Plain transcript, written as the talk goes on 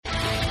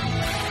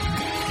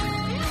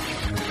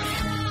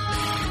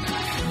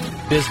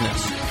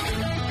business,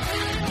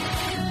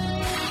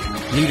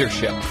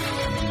 leadership,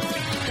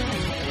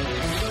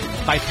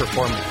 high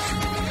performance,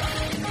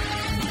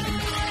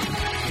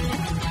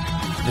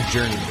 the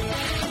journey.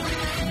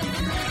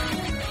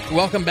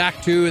 Welcome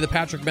back to the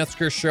Patrick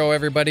Metzger Show,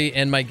 everybody.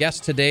 And my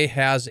guest today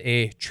has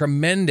a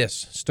tremendous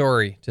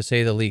story, to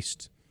say the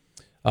least.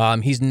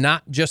 He's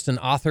not just an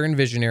author and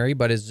visionary,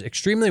 but is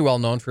extremely well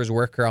known for his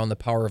work around the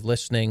power of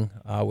listening,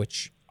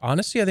 which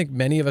honestly I think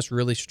many of us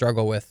really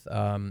struggle with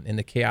in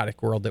the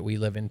chaotic world that we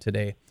live in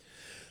today.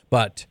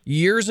 But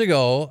years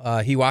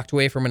ago, he walked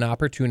away from an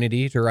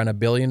opportunity to run $1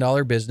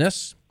 billion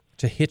business,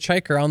 to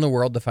hitchhike around the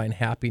world to find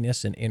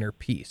happiness and inner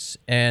peace,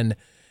 and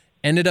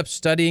ended up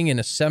studying in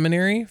a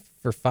seminary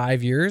for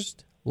 5 years,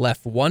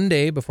 left one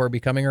day before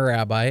becoming a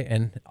rabbi,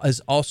 and has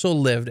also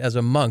lived as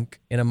a monk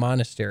in a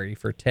monastery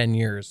for 10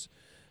 years.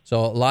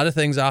 So a lot of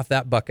things off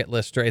that bucket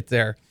list right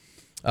there.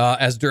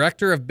 As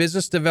director of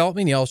business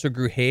development, he also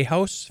grew Hay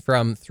House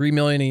from $3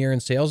 million a year in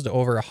sales to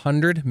over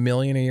 $100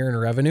 million a year in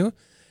revenue.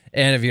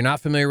 And if you're not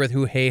familiar with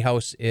who Hay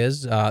House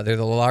is, they're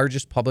the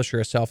largest publisher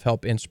of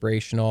self-help,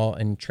 inspirational,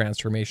 and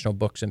transformational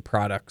books and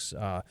products.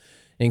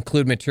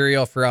 Include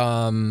material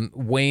from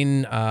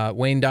Wayne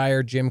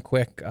Dyer, Jim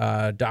Quick,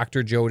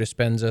 Dr. Joe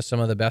Dispenza, some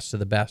of the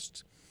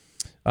best.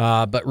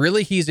 But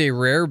really, he's a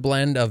rare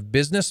blend of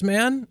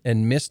businessman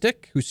and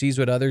mystic who sees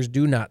what others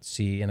do not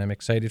see. And I'm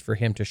excited for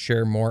him to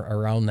share more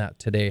around that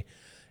today.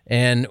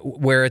 And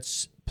where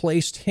it's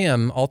placed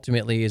him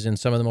ultimately is in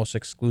some of the most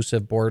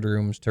exclusive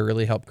boardrooms to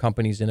really help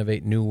companies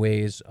innovate new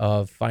ways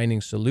of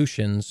finding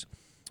solutions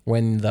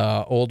when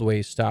the old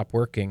ways stop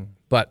working.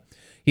 But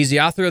he's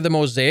the author of The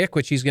Mosaic,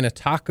 which he's going to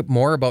talk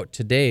more about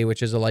today,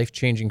 which is a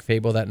life-changing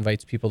fable that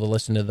invites people to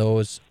listen to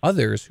those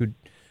others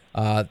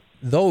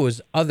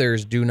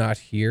do not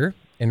hear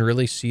and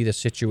really see the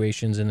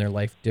situations in their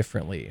life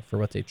differently for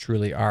what they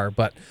truly are.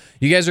 But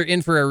you guys are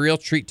in for a real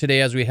treat today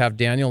as we have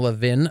Daniel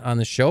Levin on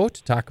the show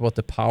to talk about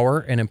the power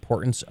and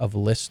importance of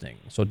listening.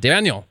 So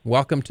Daniel,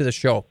 welcome to the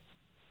show.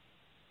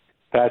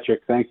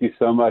 Patrick, thank you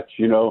so much.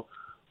 You know,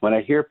 when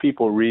I hear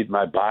people read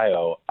my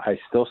bio, I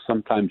still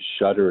sometimes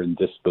shudder in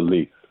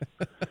disbelief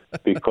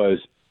because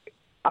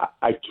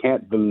I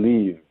can't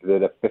believe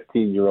that a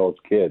 15-year-old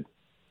kid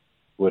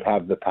would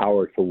have the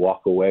power to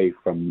walk away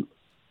from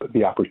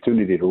the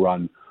opportunity to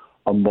run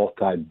a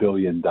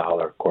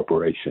multi-billion-dollar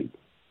corporation.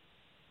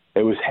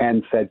 It was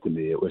hand-fed to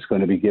me. It was going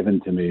to be given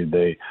to me.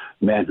 The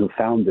man who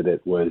founded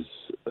it was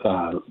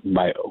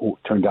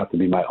turned out to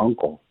be my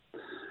uncle.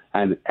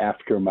 And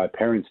after my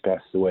parents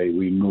passed away,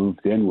 we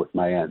moved in with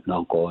my aunt and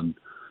uncle, and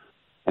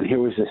here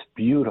was this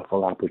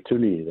beautiful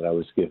opportunity that I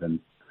was given.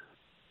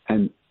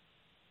 And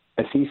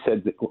as he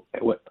said,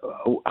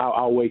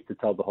 I'll wait to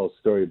tell the whole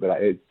story, but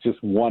it's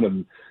just one of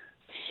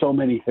so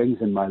many things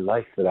in my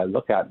life that I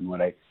look at,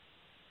 and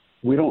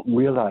we don't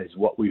realize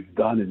what we've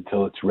done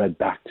until it's read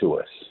back to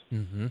us.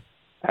 Mm-hmm.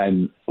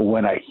 And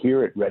when I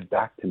hear it read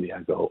back to me,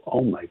 I go,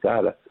 oh my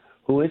God,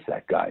 who is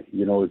that guy?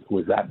 You know,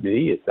 was that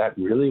me? Is that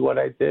really what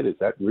I did? Is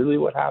that really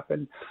what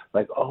happened?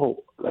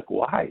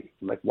 Why?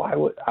 Why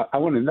would I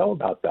want to know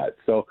about that?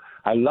 So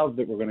I love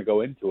that we're going to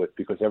go into it,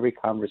 because every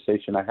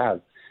conversation I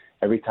have,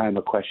 every time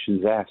a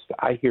question's asked,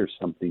 I hear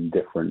something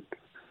different,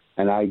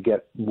 and I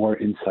get more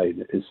insight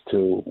as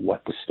to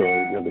what the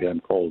story really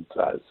unfolds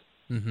as.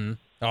 Mm-hmm.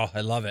 Oh,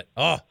 I love it.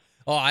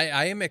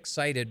 I am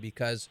excited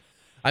because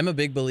I'm a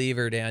big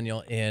believer,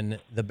 Daniel, in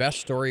the best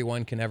story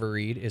one can ever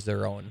read is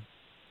their own.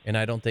 And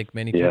I don't think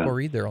many people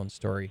read their own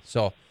story.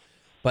 So,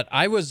 but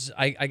I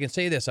can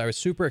say this, I was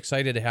super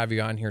excited to have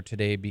you on here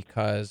today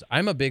because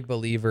I'm a big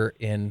believer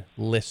in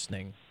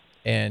listening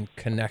and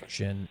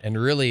connection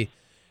and really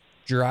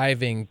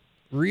driving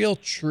real,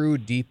 true,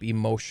 deep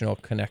emotional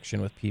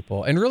connection with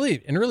people and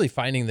really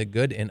finding the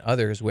good in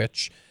others,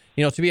 which,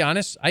 you know, to be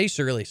honest, I used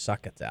to really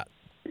suck at that.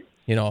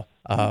 You know,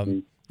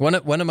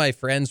 one of my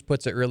friends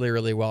puts it really,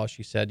 really well.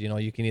 She said, you know,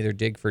 you can either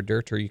dig for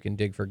dirt or you can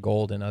dig for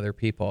gold in other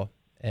people.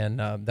 And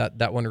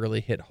that one really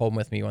hit home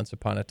with me once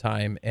upon a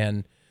time.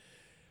 And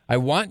I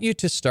want you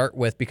to start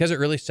with, because it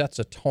really sets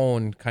a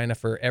tone kind of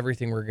for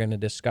everything we're going to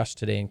discuss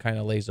today and kind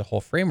of lays the whole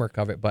framework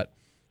of it. But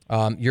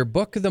your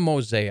book, The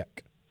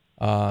Mosaic,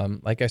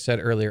 like I said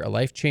earlier, a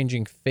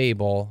life-changing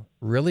fable,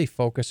 really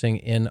focusing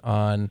in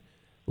on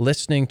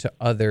listening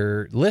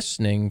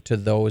to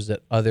those that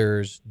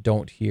others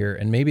don't hear,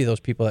 and maybe those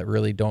people that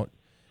really don't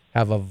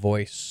have a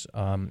voice,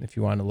 if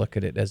you want to look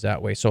at it as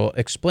that way. So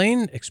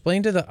explain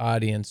to the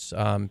audience,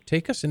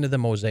 take us into the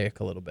Mosaic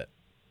a little bit.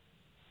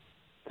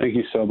 Thank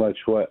you so much.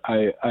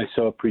 I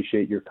so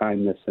appreciate your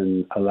kindness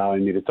in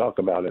allowing me to talk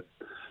about it.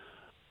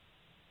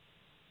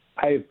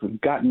 I've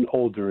gotten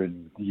older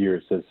in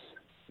years, as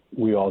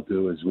we all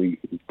do as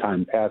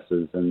time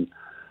passes, and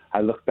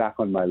I look back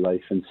on my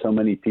life, and so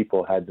many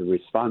people had the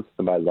response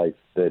to my life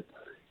that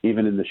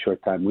even in the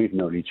short time we've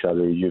known each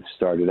other, you've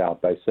started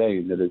out by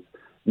saying that it's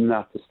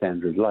not the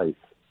standard life.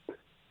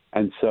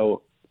 And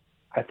so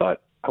I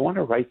thought, I want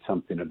to write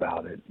something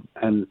about it.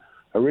 And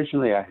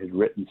originally I had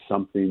written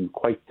something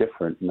quite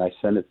different, and I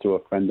sent it to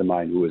a friend of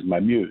mine who was my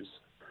muse.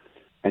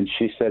 And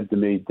she said to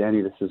me,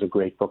 Danny, this is a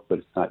great book, but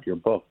it's not your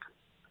book.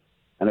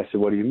 And I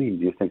said, what do you mean?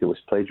 Do you think it was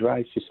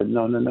plagiarized? She said,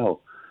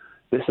 no.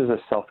 This is a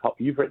self-help.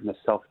 You've written a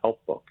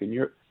self-help book, and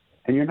you're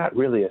not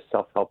really a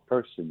self-help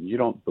person. You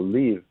don't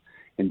believe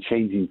in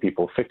changing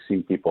people,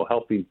 fixing people,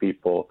 helping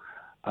people,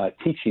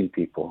 teaching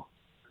people.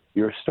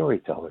 You're a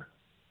storyteller.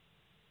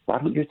 Why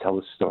don't you tell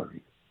a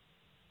story?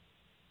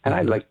 And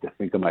I like to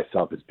think of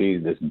myself as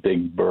being this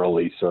big,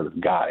 burly sort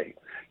of guy,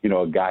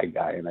 a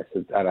guy. And I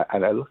said,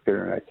 and I looked at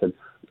her and I said,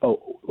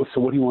 oh, so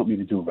what do you want me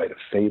to do? Write a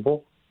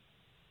fable?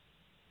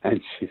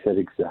 And she said,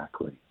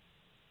 exactly.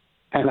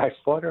 And I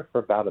fought her for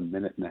about a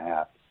minute and a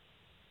half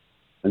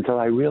until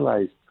I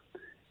realized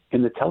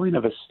in the telling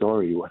of a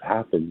story, what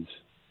happens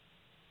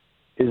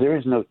is there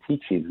is no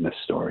teaching in a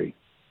story.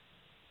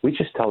 We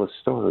just tell a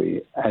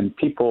story, and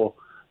people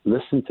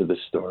listen to the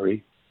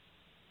story.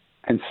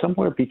 And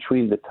somewhere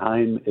between the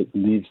time it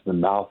leaves the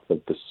mouth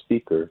of the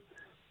speaker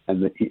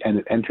and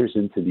it enters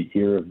into the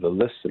ear of the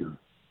listener,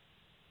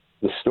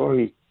 the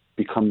story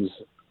becomes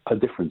a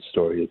different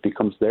story. It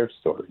becomes their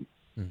story.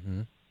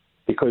 Mm-hmm.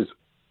 Because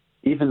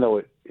even though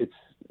it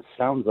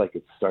sounds like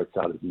it starts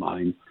out as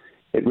mine,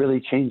 it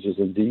really changes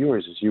into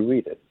yours as you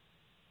read it.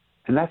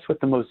 And that's what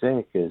the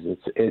mosaic is.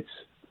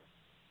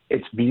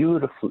 It's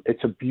beautiful.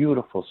 It's a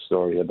beautiful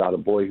story about a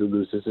boy who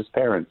loses his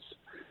parents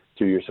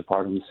 2 years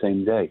apart on the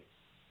same day.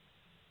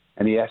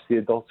 And he asks the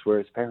adults where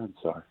his parents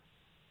are.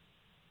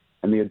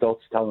 And the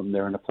adults tell him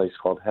they're in a place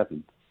called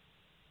heaven.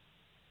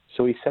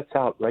 So he sets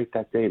out right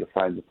that day to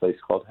find the place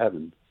called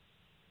heaven.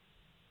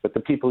 But the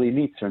people he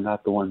meets are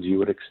not the ones you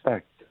would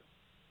expect.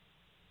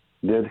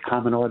 They're the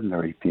common,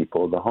 ordinary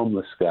people, the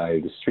homeless guy,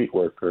 the street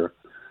worker,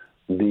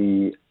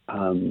 the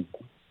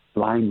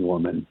blind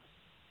woman,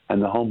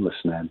 and the homeless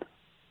man.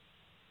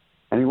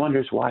 And he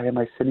wonders, why am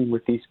I sitting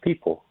with these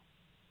people?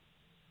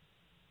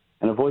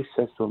 And a voice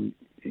says to him,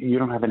 you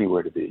don't have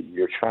anywhere to be.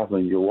 You're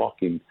traveling, you're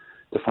walking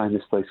to find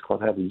this place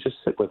called heaven. Just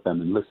sit with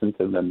them and listen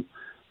to them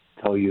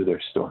tell you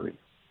their story.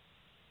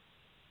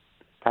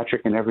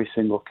 Patrick, in every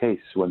single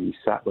case, when he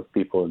sat with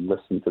people and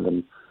listened to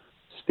them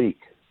speak,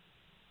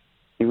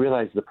 he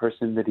realized the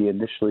person that he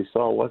initially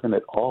saw wasn't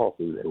at all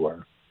who they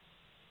were.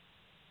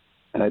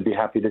 And I'd be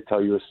happy to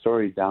tell you a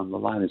story down the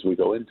line as we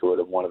go into it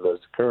of one of those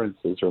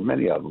occurrences, or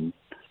many of them.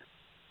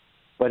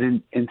 But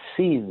in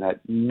seeing that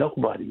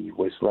nobody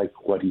was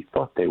like what he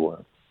thought they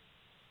were,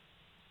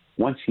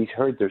 once he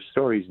heard their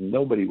stories,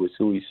 nobody was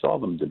who he saw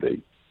them to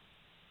be.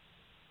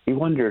 He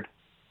wondered,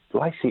 do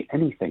I see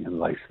anything in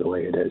life the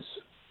way it is?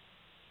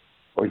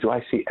 Or do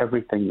I see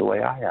everything the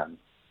way I am?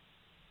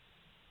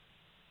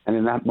 And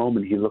in that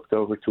moment, he looked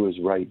over to his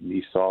right and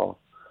he saw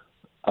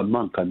a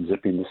monk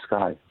unzipping the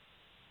sky.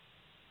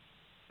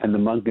 And the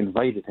monk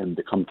invited him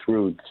to come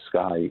through the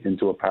sky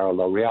into a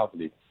parallel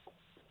reality,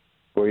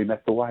 where he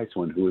met the wise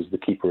one who was the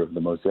keeper of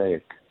the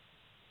mosaic.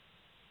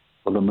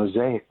 Well, the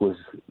mosaic was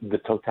the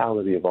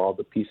totality of all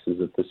the pieces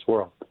of this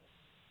world.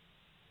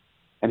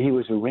 And he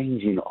was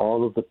arranging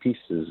all of the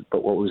pieces,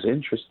 but what was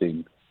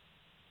interesting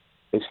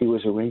is he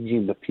was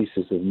arranging the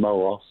pieces of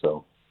Mo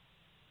also.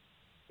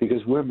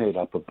 Because we're made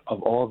up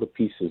of all the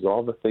pieces,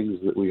 all the things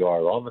that we are,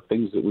 all the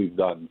things that we've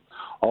done,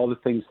 all the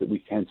things that we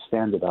can't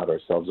stand about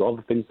ourselves, all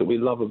the things that we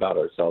love about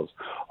ourselves,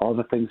 all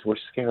the things we're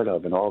scared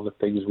of, and all the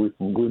things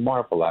we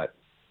marvel at.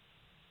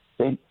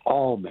 They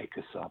all make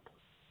us up.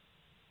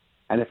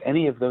 And if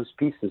any of those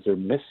pieces are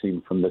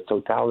missing from the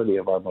totality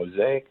of our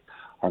mosaic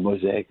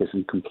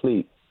isn't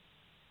complete.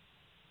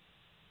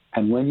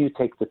 And when you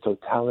take the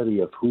totality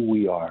of who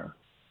we are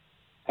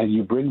and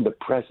you bring the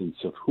presence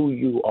of who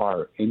you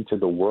are into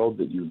the world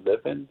that you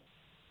live in,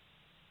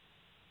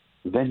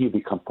 then you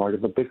become part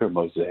of a bigger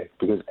mosaic,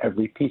 because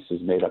every piece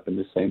is made up in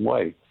the same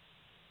way.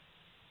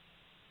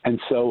 And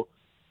so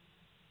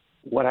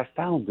what I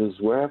found is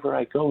wherever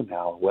I go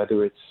now,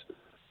 whether it's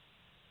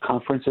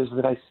conferences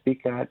that I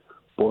speak at,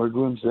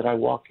 boardrooms that I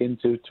walk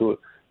into to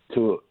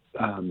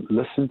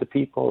listen to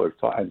people or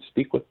talk and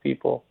speak with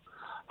people,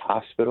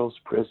 hospitals,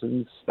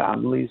 prisons,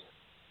 families,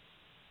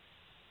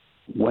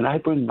 when I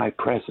bring my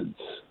presence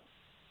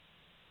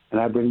and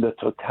I bring the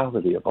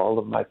totality of all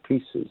of my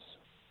pieces,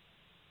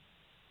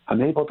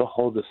 I'm able to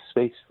hold a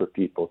space for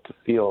people to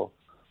feel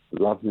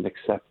loved and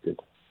accepted,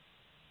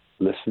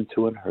 listened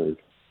to and heard,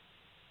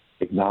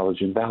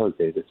 acknowledged and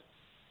validated.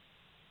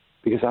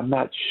 Because I'm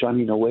not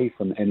shunning away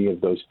from any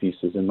of those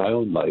pieces in my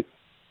own life.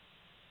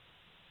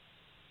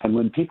 And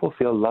when people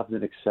feel loved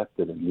and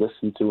accepted and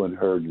listened to and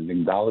heard and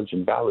acknowledged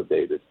and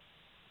validated,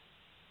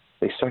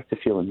 they start to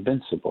feel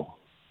invincible.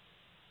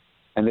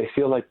 And they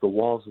feel like the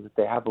walls that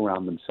they have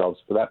around themselves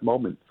for that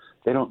moment,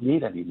 they don't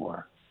need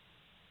anymore.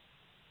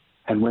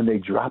 And when they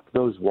drop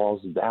those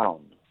walls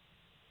down,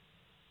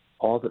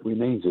 all that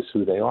remains is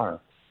who they are.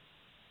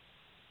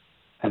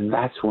 And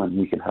that's when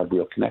we can have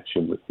real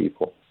connection with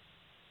people.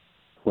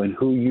 When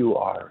who you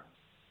are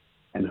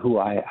and who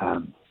I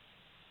am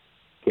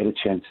get a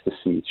chance to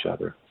see each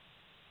other.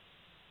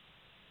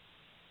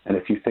 And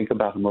if you think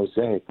about a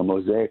mosaic,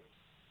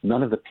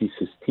 none of the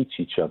pieces teach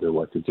each other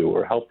what to do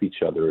or help each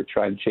other or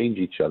try and change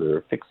each other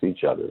or fix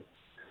each other.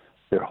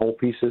 They're whole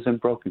pieces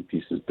and broken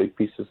pieces, big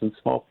pieces and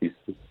small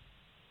pieces.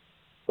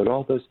 But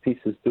all those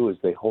pieces do is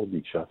they hold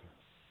each other.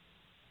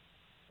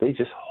 They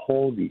just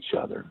hold each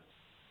other.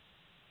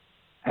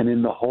 And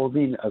in the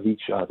holding of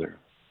each other,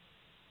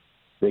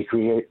 they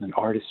create an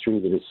artistry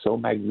that is so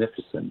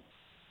magnificent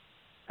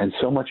and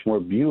so much more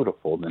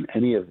beautiful than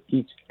any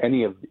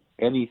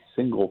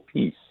single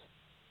piece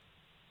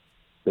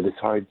that it's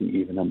hard to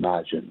even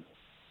imagine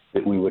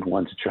that we would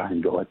want to try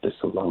and go at this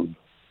alone.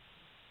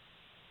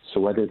 So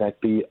whether that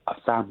be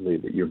a family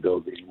that you're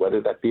building, whether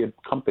that be a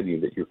company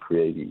that you're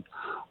creating,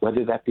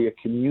 whether that be a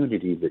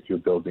community that you're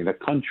building, a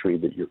country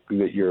that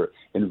you're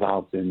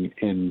involved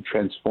in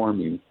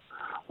transforming,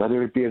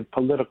 whether it be a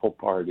political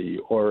party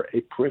or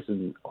a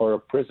prison,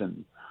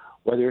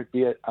 whether it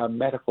be a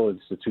medical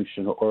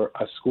institution or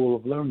a school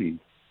of learning,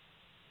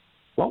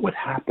 what would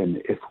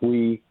happen if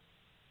we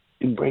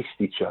embraced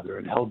each other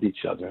and held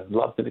each other and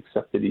loved and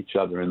accepted each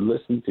other and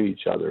listened to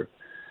each other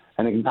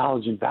and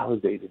acknowledged and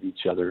validated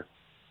each other?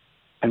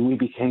 And we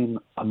became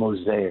a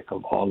mosaic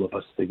of all of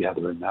us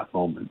together in that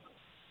moment.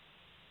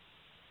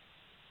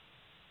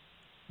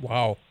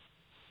 Wow.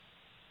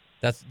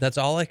 That's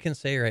all I can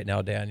say right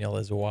now, Daniel,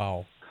 is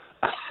wow.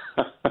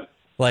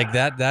 Like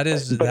that's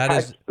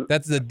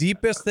the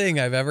deepest thing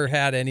I've ever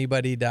had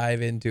anybody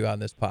dive into on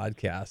this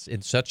podcast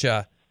in such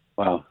a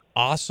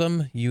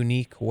awesome,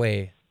 unique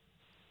way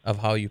of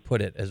how you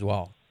put it as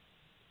well.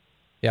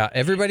 Yeah,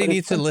 everybody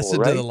needs to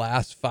listen to the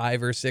last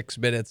 5 or 6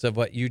 minutes of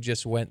what you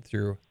just went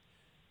through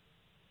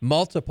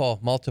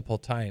multiple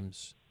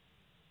times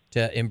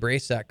to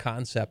embrace that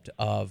concept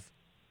of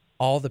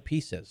all the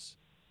pieces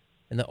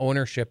and the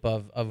ownership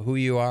of who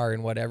you are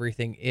and what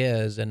everything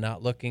is, and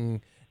not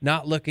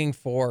looking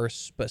for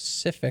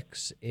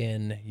specifics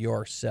in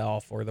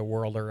yourself or the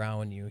world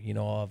around you,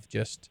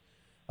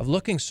 of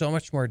looking so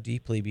much more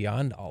deeply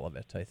beyond all of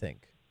it, I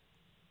think.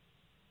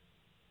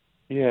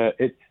 Yeah,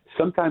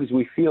 sometimes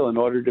we feel in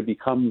order to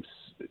become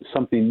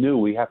something new,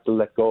 we have to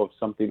let go of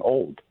something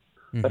old.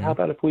 Mm-hmm. But how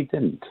about if we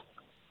didn't?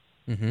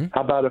 Mm-hmm.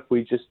 How about if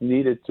we just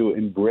needed to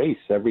embrace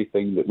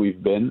everything that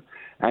we've been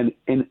and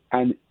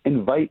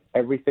invite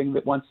everything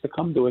that wants to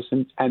come to us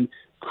and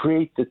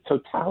create the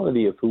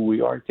totality of who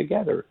we are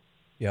together?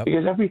 Yep.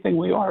 Because everything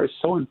we are is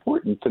so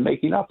important to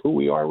making up who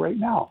we are right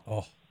now.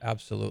 Oh,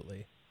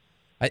 absolutely.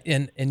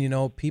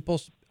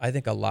 People, I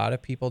think a lot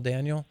of people,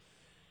 Daniel,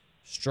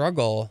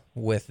 struggle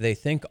with, they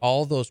think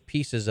all those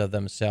pieces of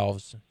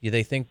themselves,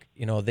 they think,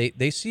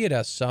 they see it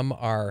as some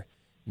are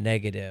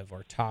negative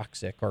or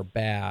toxic or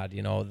bad,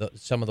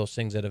 some of those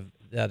things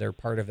that are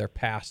part of their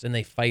past, and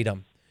they fight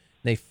them.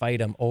 They fight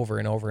them over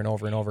and over and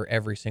over and over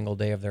every single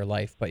day of their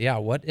life. But yeah,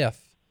 what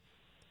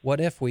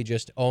if we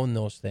just own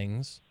those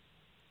things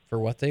for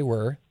what they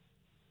were,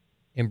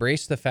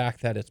 embrace the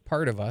fact that it's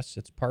part of us,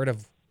 it's part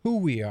of who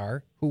we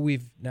are, who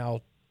we've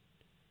now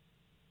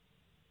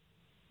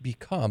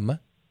become,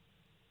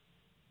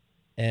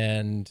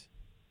 and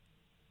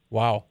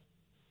wow.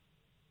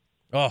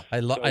 Oh, I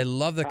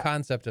love the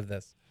concept of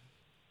this.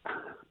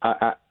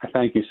 I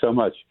thank you so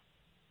much.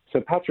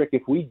 So, Patrick,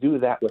 if we do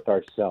that with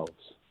ourselves,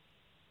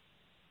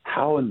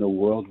 how in the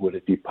world would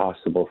it be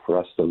possible for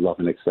us to love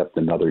and accept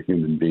another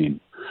human being,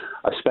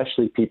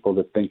 especially people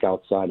that think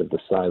outside of the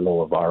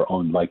silo of our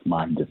own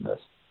like-mindedness?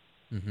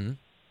 Mm-hmm.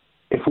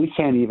 If we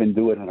can't even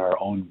do it in our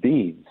own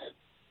beings.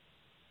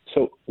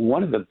 So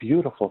one of the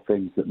beautiful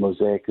things that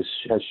Mosaic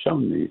has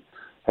shown me,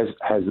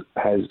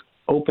 has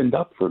opened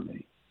up for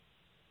me,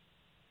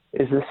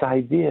 is this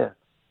idea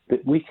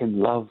that we can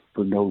love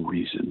for no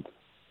reason.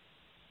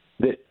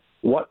 That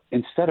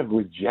instead of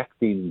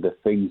rejecting the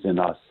things in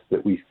us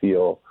that we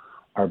feel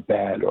are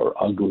bad or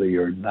ugly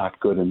or not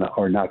good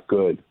or not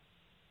good,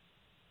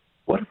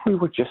 what if we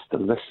were just to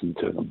listen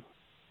to them?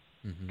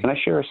 Mm-hmm. Can I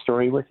share a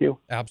story with you?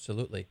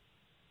 Absolutely.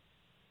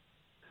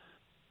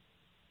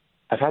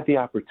 I've had the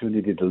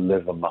opportunity to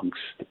live amongst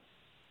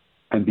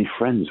and be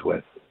friends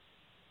with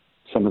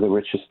some of the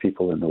richest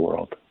people in the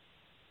world.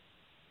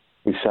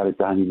 We've sat at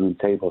dining room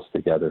tables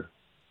together,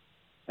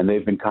 and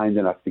they've been kind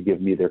enough to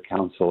give me their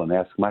counsel and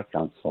ask my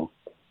counsel.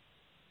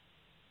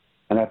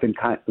 And I've been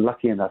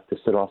lucky enough to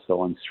sit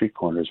also on street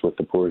corners with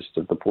the poorest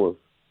of the poor.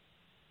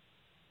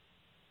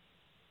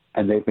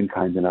 And they've been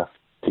kind enough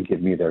to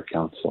give me their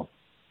counsel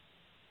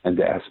and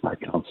to ask my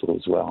counsel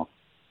as well.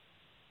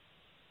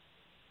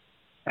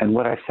 And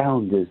what I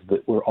found is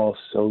that we're all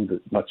so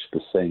much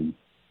the same,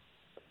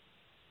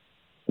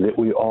 that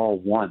we all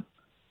want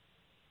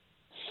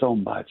so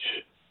much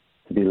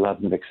to be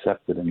loved and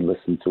accepted and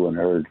listened to and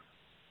heard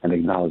and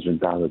acknowledged and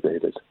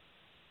validated.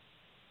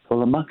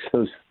 Well, amongst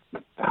those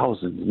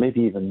thousands,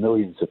 maybe even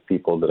millions of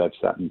people that I've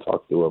sat and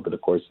talked to over the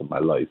course of my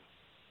life,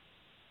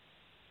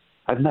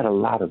 I've met a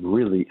lot of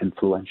really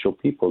influential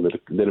people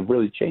that have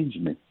really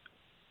changed me.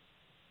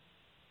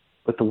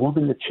 But the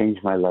woman that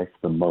changed my life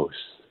the most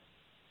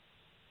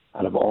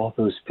out of all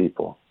those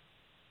people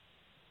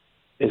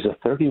is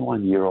a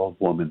 31-year-old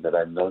woman that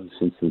I've known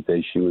since the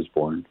day she was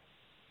born,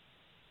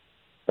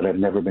 but I've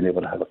never been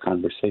able to have a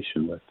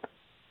conversation with.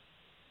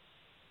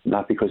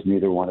 Not because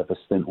neither one of us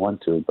didn't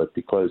want to, but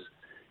because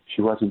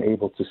She wasn't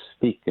able to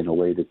speak in a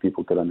way that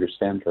people could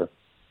understand her.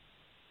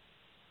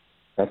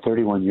 That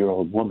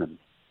 31-year-old woman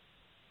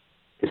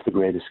is the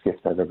greatest gift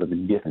I've ever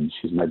been given.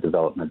 She's my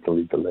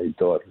developmentally delayed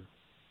daughter.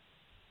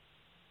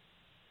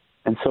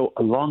 And so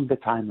along the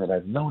time that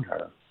I've known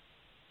her,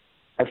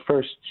 at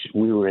first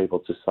we were able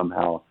to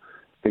somehow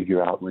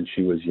figure out when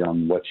she was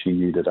young what she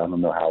needed. I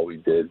don't know how we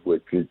did,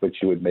 but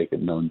she would make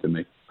it known to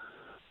me.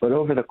 But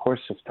over the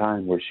course of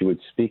time where she would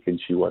speak and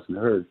she wasn't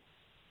heard,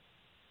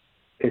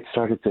 it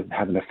started to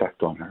have an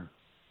effect on her.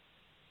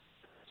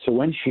 So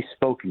when she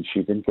spoke and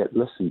she didn't get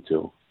listened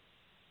to,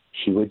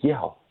 she would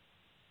yell,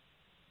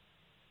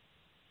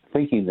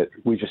 thinking that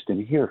we just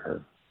didn't hear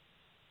her.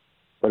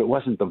 But it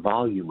wasn't the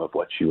volume of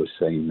what she was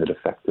saying that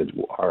affected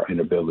our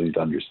inability to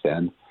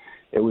understand.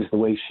 It was the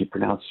way she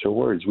pronounced her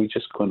words. We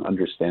just couldn't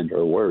understand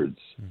her words.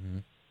 Mm-hmm.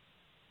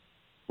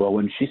 Well,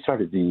 when she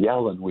started to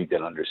yell and we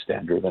didn't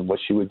understand her, then what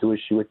she would do is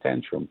she would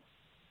tantrum.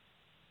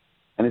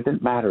 And it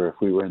didn't matter if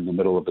we were in the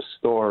middle of a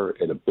store,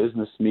 at a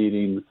business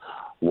meeting,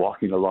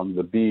 walking along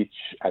the beach,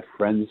 at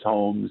friends'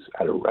 homes,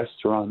 at a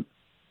restaurant.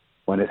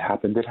 When it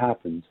happened, it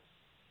happened.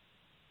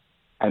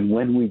 And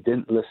when we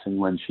didn't listen,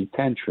 when she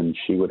tantrumed,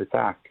 she would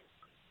attack.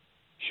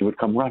 She would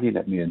come running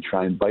at me and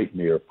try and bite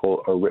me or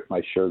pull or rip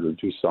my shirt or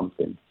do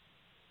something.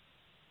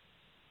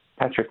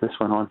 Patrick, this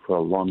went on for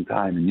a long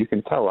time, and you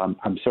can tell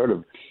I'm sort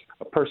of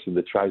a person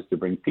that tries to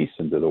bring peace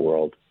into the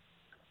world,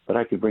 but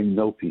I could bring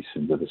no peace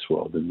into this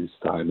world in this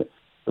time. It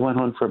went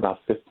on for about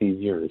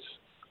 15 years.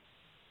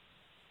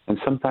 And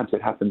sometimes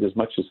it happened as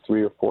much as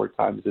 3 or 4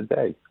 times a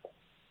day.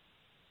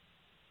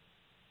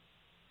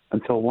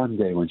 Until one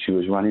day when she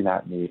was running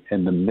at me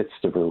in the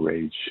midst of her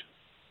rage,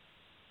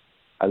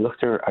 I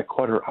looked at her, I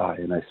caught her eye,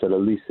 and I said,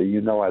 Elisa,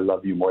 you know I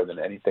love you more than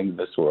anything in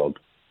this world.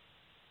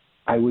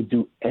 I would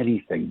do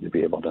anything to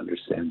be able to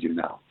understand you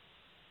now.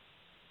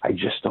 I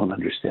just don't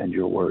understand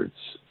your words.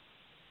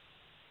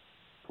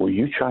 Will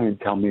you try and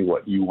tell me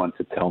what you want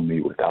to tell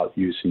me without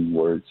using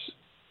words?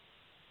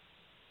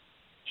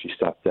 She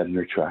stopped dead in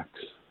her tracks.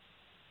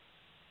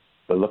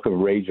 The look of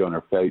rage on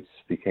her face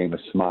became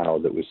a smile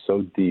that was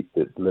so deep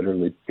that it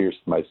literally pierced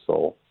my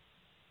soul.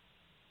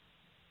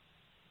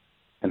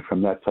 And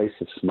from that place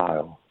of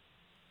smile,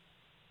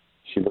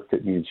 she looked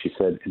at me and she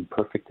said in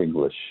perfect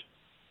English,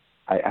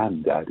 I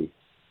am Daddy.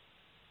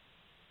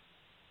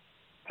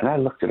 And I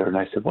looked at her and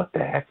I said, what the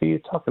heck are you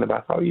talking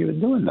about? How are you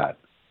even doing that?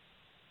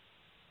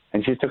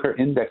 And she took her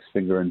index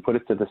finger and put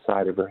it to the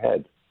side of her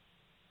head.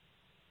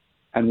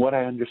 And what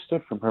I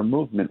understood from her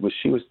movement was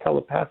she was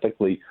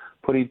telepathically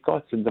putting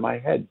thoughts into my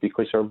head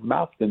because her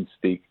mouth didn't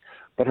speak,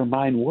 but her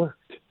mind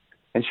worked.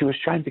 And she was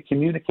trying to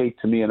communicate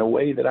to me in a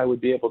way that I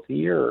would be able to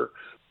hear her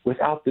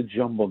without the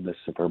jumbleness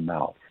of her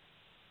mouth.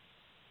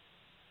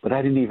 But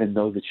I didn't even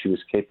know that she was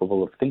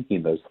capable of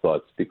thinking those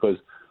thoughts because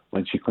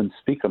when she couldn't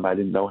speak them, I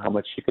didn't know how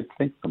much she could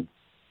think them.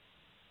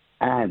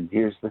 And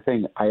here's the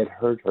thing, I had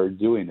heard her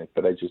doing it,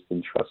 but I just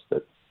didn't trust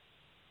it.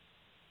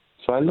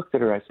 So I looked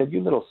at her, I said,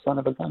 you little son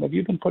of a gun, have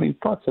you been putting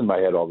thoughts in my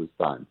head all this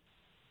time?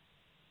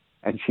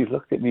 And she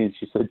looked at me and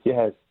she said,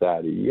 yes,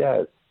 Daddy,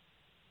 yes.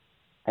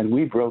 And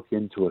we broke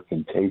into a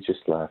contagious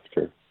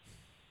laughter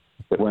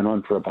that went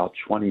on for about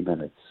 20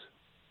 minutes.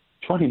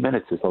 20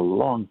 minutes is a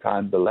long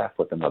time to laugh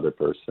with another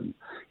person.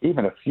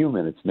 Even a few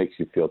minutes makes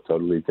you feel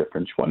totally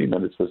different. 20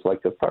 minutes was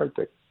like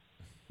cathartic.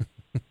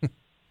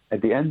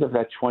 At the end of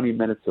that 20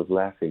 minutes of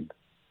laughing,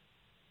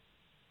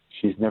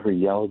 she's never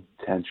yelled,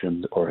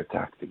 tantrumed, or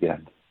attacked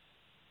again.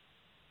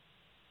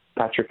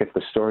 Patrick, if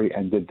the story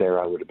ended there,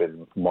 I would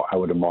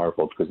have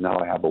marveled because now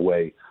I have a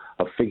way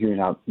of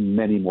figuring out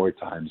many more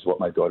times what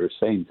my daughter's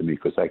saying to me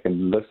because I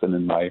can listen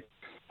and I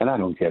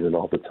don't get it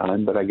all the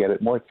time, but I get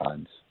it more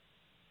times.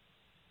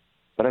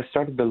 But I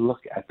started to look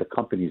at the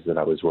companies that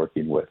I was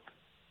working with,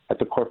 at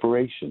the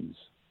corporations,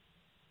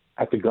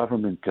 at the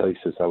government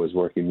places I was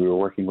working. We were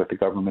working with the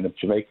government of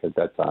Jamaica at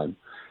that time.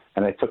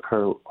 And I took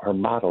her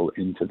model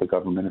into the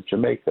government of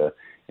Jamaica,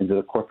 into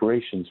the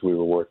corporations we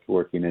were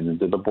working in,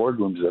 into the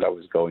boardrooms that I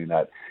was going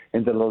at,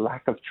 into the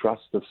lack of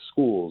trust of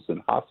schools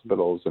and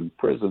hospitals and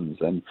prisons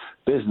and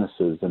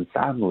businesses and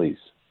families.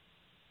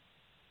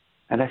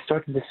 And I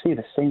started to see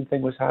the same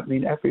thing was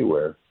happening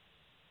everywhere.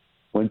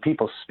 When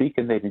people speak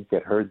and they didn't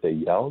get heard, they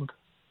yelled.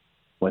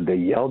 When they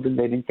yelled and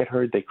they didn't get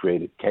heard, they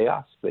created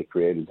chaos. They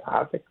created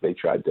havoc. They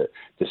tried to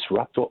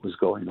disrupt what was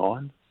going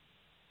on.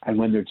 And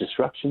when their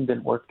disruption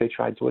didn't work, they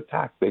tried to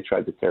attack. They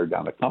tried to tear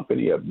down a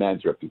company, a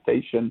man's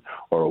reputation,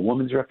 or a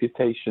woman's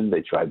reputation.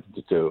 They tried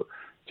to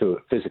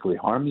physically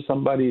harm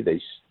somebody. They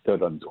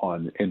stood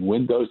in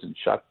windows and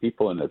shot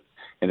people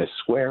in a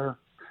square.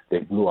 They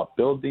blew up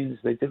buildings.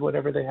 They did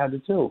whatever they had to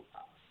do.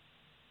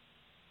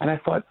 And I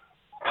thought,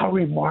 how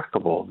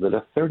remarkable that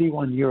a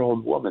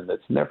 31-year-old woman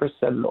that's never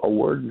said a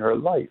word in her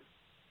life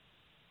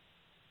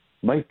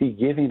might be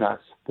giving us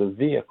the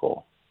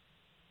vehicle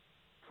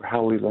for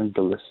how we learn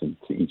to listen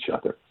to each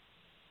other.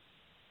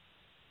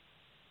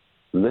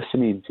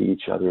 Listening to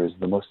each other is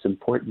the most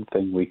important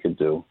thing we can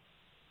do.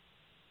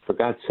 For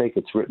God's sake,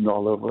 it's written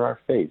all over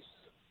our face.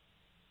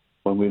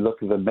 When we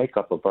look at the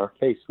makeup of our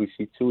face, we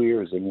see 2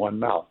 ears and 1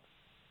 mouth.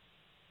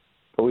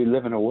 But we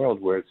live in a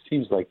world where it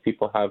seems like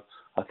people have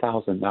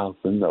 1,000 mouths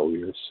and no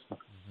ears.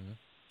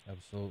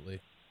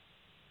 Absolutely.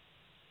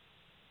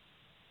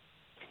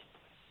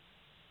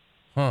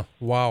 Huh.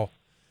 Wow.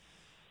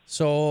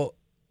 So,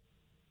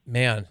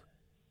 man,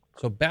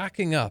 so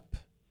backing up,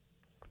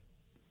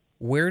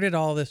 where did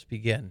all this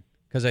begin?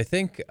 Because I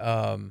think,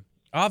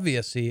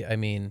 obviously, I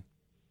mean,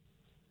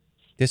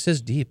 this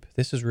is deep.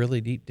 This is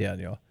really deep,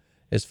 Daniel,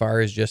 as far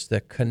as just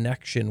the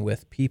connection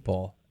with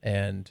people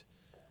and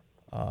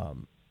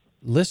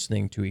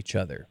listening to each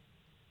other.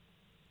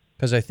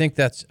 Because I think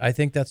that's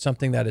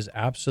something that is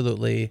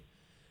absolutely,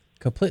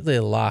 completely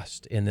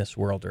lost in this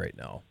world right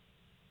now.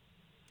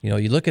 You know,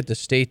 you look at the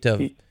state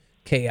of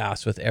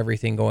chaos with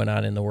everything going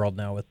on in the world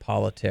now with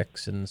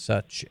politics and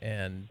such,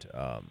 and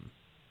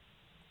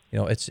you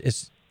know,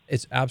 it's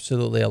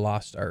absolutely a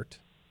lost art,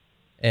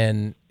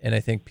 and I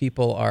think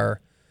people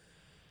are,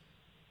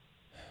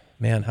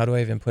 man, how do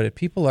I even put it?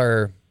 People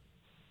are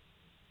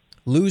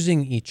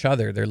losing each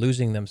other. They're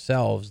losing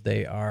themselves.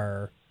 They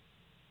are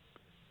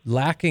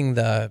lacking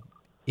the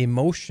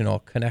emotional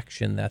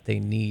connection that they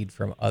need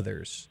from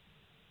others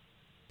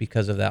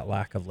because of that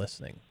lack of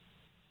listening.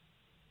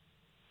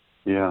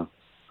 Yeah.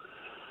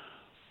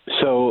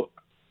 So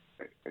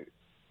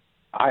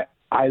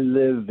I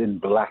live in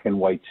black and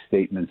white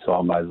statements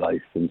all my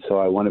life, and so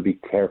I want to be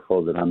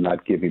careful that I'm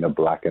not giving a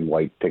black and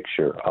white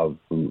picture of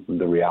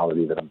the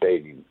reality that I'm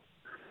painting,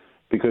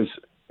 because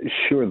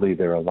surely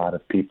there are a lot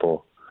of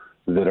people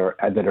that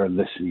are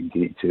listening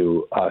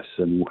to us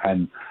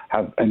and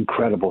have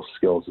incredible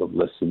skills of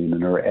listening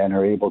and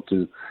are able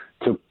to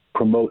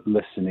promote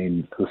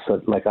listening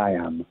like I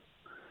am.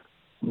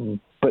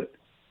 But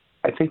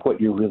I think what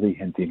you're really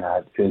hinting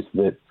at is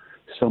that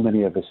so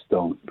many of us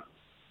don't.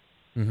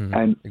 Mm-hmm.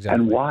 And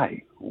Exactly. and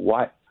why?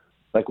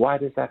 Why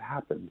does that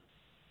happen?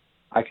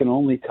 I can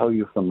only tell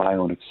you from my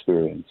own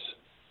experience.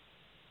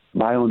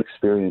 My own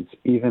experience,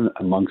 even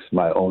amongst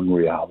my own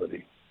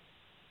reality,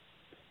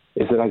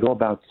 is that I go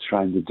about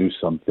trying to do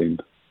something,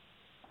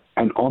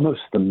 and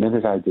almost the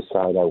minute I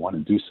decide I want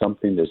to do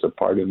something, there's a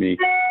part of me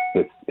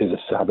that is a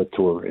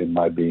saboteur in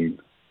my being,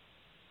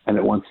 and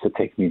it wants to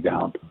take me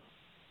down.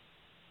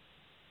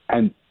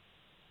 And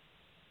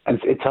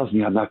it tells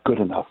me I'm not good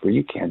enough, or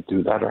you can't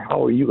do that, or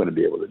how are you going to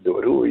be able to do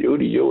it? Who are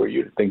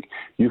you to think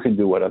you can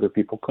do what other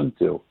people couldn't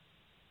do?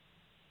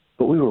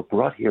 But we were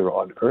brought here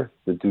on earth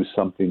to do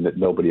something that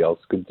nobody else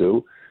could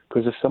do,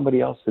 because if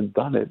somebody else had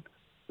done it,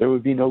 there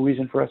would be no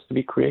reason for us to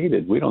be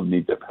created. We don't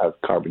need to have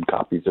carbon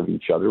copies of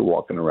each other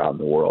walking around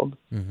the world.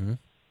 Mm-hmm.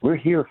 We're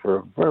here for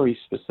a very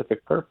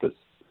specific purpose.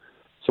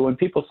 So when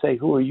people say,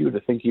 who are you to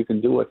think you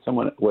can do what no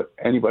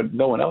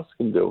one else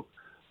can do?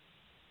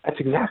 That's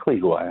exactly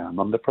who I am.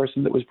 I'm the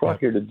person that was brought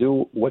here to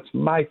do what's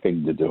my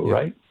thing to do,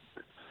 right?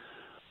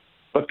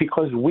 But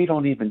because we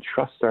don't even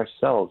trust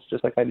ourselves,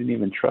 just like I didn't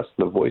even trust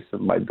the voice of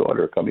my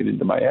daughter coming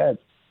into my head,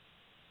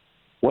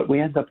 what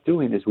we end up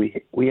doing is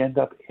we end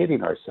up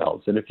hitting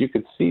ourselves. And if you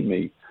could see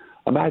me,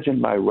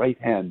 imagine my right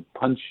hand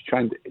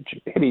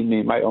hitting me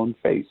in my own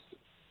face.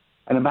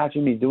 And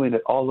imagine me doing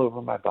it all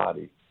over my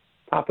body,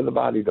 top of the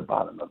body to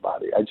bottom of the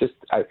body.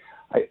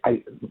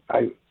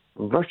 I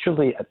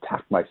virtually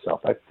attack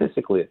myself. I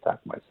physically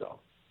attack myself.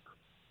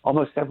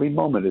 Almost every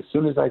moment, as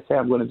soon as I say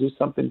I'm going to do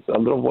something, a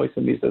little voice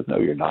in me says, no,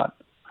 you're not.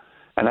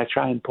 And I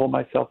try and pull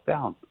myself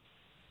down.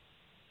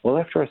 Well,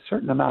 after a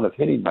certain amount of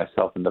hitting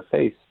myself in the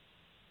face,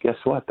 guess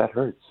what? That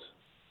hurts.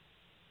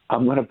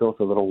 I'm going to build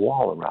a little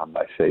wall around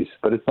my face,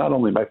 but it's not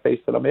only my face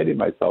that I'm hitting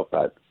myself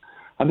at.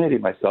 I'm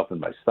hitting myself in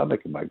my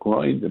stomach, in my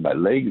groins, in my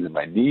legs, in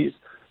my knees.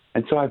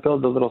 And so I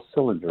build a little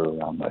cylinder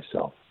around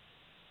myself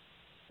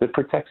that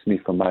protects me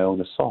from my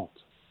own assault.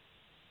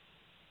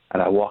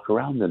 And I walk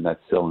around in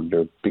that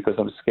cylinder because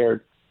I'm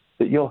scared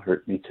that you'll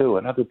hurt me too,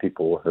 and other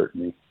people will hurt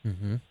me.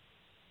 Mm-hmm.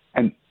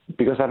 And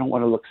because I don't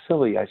want to look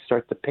silly, I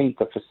start to paint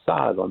a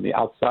facade on the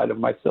outside of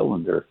my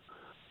cylinder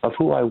of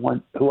who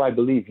I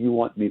believe you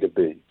want me to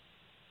be.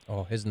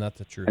 Oh, isn't that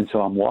the truth? And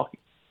so I'm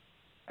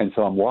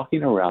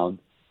walking around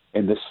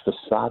in this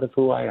facade of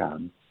who I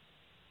am,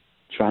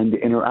 trying to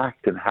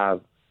interact and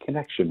have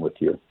connection with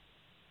you.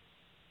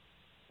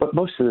 But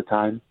most of the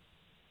time,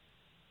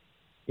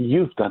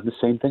 you've done the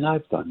same thing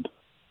I've done.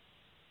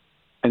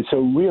 And so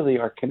really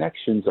our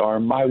connections are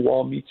my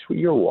wall meets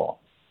your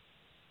wall.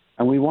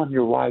 And we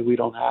wonder why we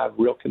don't have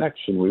real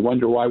connection. We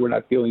wonder why we're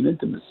not feeling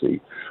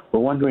intimacy. We're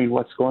wondering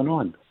what's going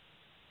on.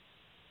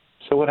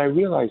 So what I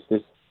realized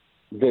is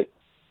that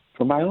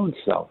for my own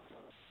self,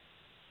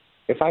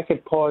 if I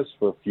could pause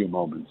for a few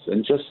moments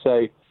and just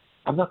say,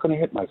 I'm not going to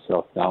hit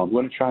myself now. I'm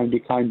going to try and be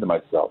kind to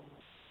myself.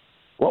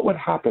 What would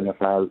happen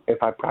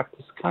if I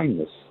practiced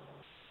kindness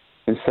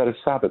instead of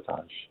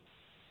sabotage?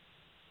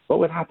 What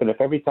would happen if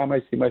every time I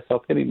see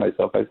myself hitting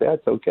myself, I say,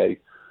 that's okay.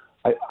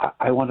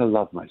 I want to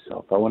love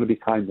myself. I want to be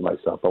kind to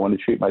myself. I want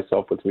to treat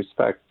myself with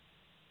respect.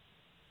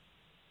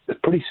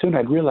 But pretty soon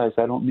I'd realize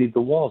I don't need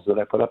the walls that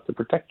I put up to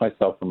protect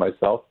myself from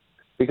myself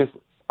because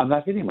I'm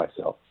not hitting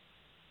myself.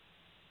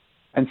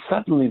 And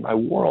suddenly my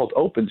world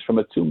opens from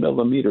a 2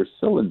 millimeter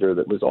cylinder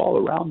that was all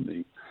around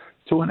me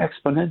to an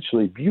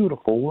exponentially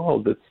beautiful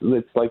world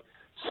that's like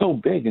so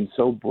big and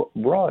so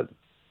broad.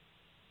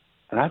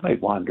 And I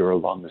might wander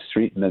along the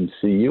street and then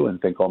see you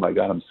and think, oh my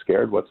God, I'm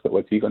scared. What's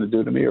he going to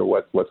do to me, or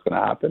what's going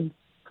to happen?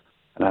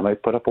 And I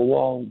might put up a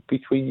wall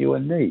between you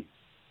and me.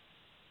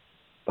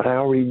 But I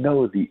already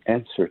know the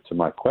answer to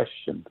my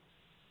question.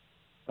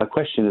 My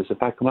question is,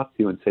 if I come up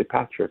to you and say,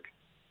 Patrick,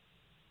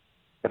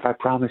 if I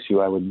promise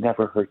you I would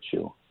never hurt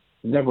you,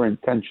 never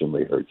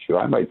intentionally hurt you,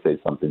 I might say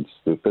something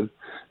stupid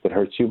that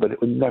hurts you, but it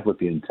would never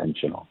be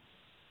intentional.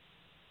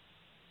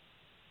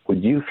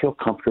 Would you feel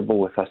comfortable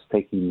with us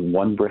taking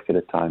one brick at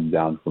a time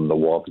down from the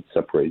wall that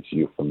separates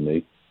you from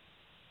me,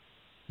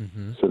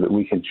 so that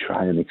we can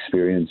try and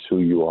experience who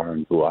you are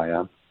and who I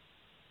am?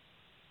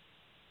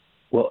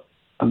 Well,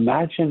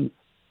 imagine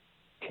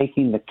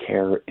taking the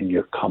care in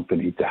your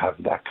company to have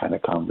that kind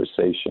of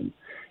conversation.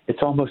 It's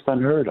almost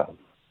unheard of.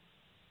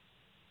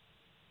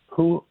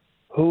 Who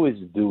is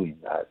doing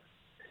that?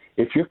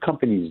 If your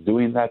company is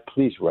doing that,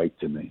 please write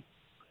to me.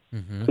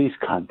 Please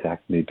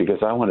contact me, because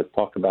I want to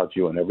talk about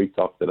you in every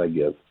talk that I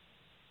give.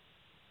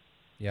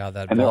 Yeah,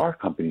 there are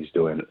companies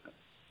doing it.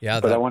 Yeah,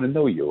 but I want to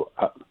know you.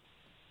 I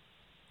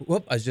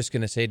was just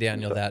going to say,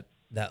 Daniel, that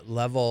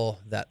level,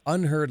 that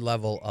unheard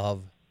level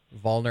of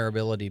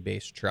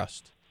vulnerability-based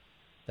trust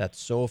that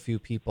so few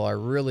people are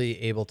really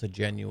able to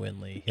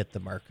genuinely hit the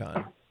mark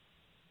on.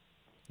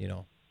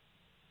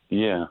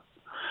 Yeah.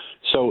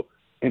 So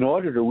in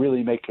order to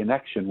really make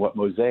connection, what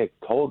Mosaic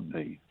told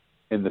me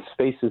in the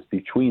spaces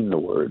between the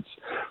words,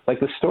 like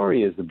the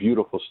story is a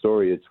beautiful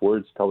story. Its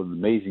words tell an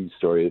amazing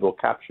story. It will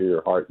capture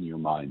your heart and your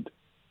mind.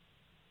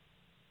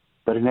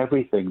 But in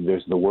everything,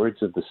 there's the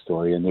words of the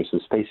story and there's the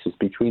spaces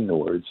between the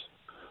words.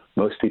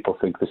 Most people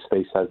think the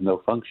space has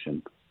no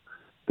function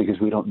because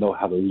we don't know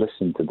how to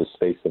listen to the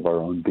space of our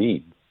own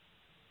being.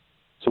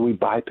 So we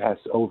bypass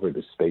over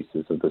the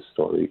spaces of the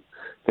story,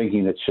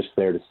 thinking it's just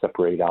there to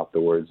separate out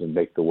the words and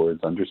make the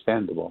words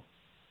understandable.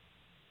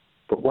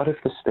 But what if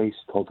the space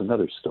told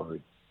another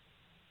story?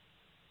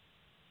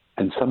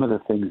 And some of the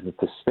things that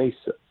the space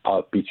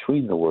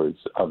between the words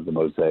of the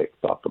Mosaic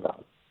talk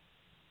about,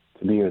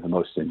 to me, are the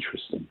most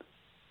interesting.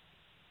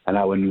 And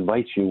I would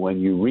invite you, when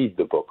you read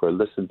the book or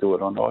listen to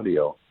it on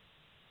audio,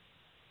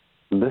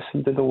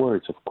 listen to the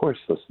words. Of course,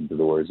 listen to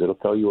the words. It'll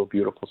tell you a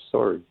beautiful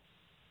story.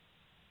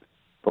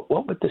 But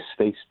what would the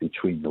space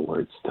between the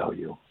words tell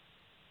you?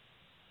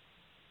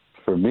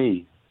 For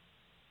me,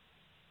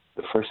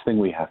 the first thing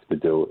we have to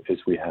do is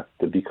we have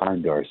to be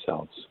kind to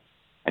ourselves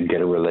and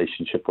get a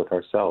relationship with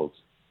ourselves.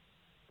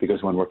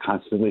 Because when we're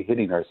constantly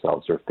hitting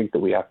ourselves or think that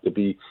we have to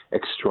be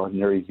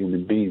extraordinary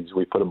human beings,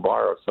 we put a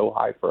bar so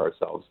high for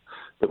ourselves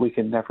that we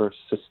can never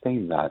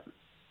sustain that.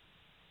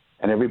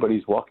 And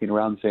everybody's walking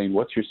around saying,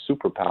 what's your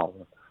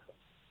superpower?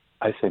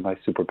 I say my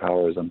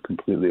superpower is I'm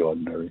completely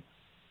ordinary.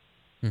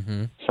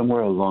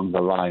 Somewhere along the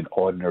line,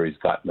 ordinary's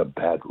gotten a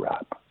bad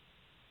rap.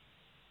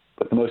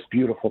 But the most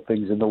beautiful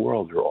things in the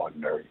world are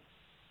ordinary.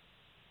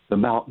 The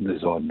mountain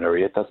is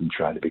ordinary. It doesn't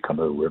try to become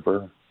a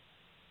river.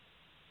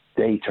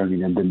 Day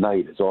turning into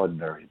night is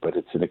ordinary, but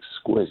it's an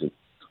exquisite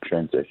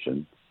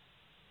transition.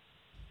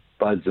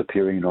 Buds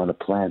appearing on a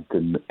plant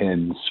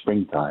in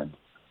springtime,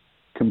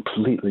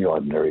 completely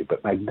ordinary,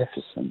 but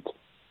magnificent.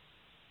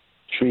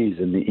 Trees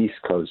in the East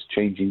Coast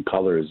changing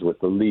colors with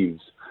the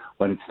leaves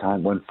when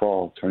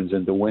fall turns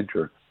into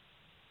winter.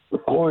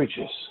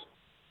 Gorgeous,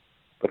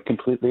 but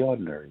completely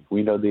ordinary.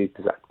 We know the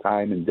exact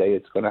time and day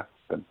it's going to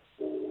happen.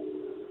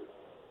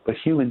 But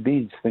human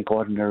beings think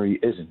ordinary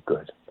isn't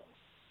good.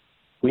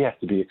 We have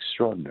to be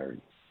extraordinary.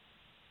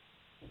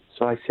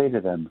 So I say to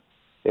them,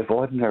 if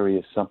ordinary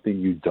is something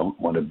you don't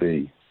want to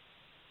be,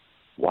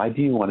 why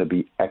do you want to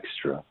be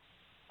extra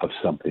of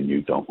something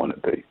you don't want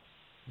to be?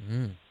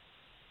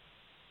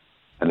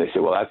 And they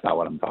say, well, that's not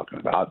what I'm talking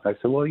about. I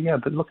said, well, yeah,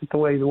 but look at the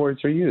way the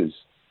words are used.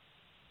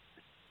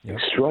 Yep.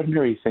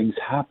 Extraordinary things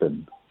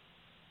happen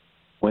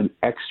when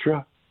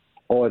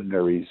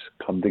extraordinaries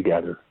come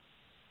together.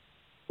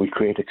 We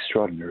create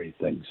extraordinary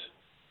things.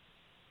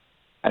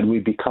 And we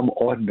become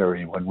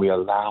ordinary when we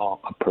allow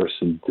a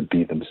person to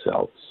be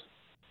themselves.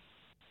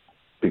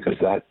 Because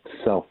that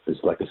self is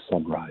like a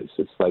sunrise.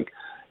 It's like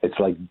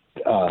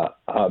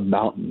a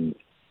mountain.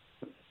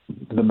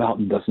 The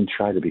mountain doesn't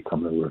try to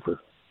become a river.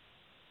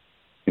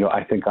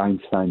 I think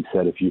Einstein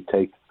said if you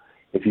take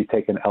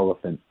an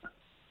elephant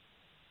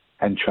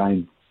and try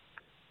and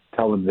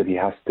tell him that he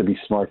has to be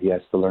smart, he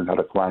has to learn how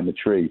to climb a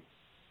tree,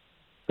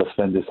 he'll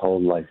spend his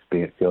whole life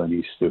feeling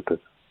he's stupid.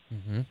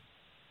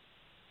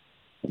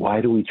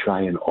 Why do we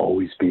try and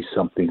always be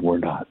something we're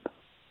not?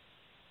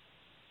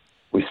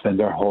 We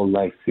spend our whole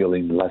life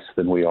feeling less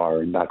than we are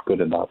and not good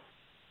enough.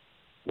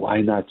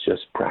 Why not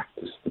just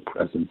practice the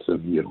presence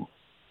of you?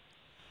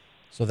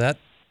 So that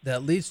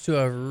leads to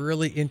a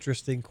really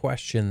interesting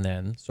question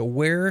then. So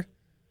where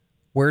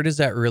does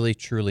that really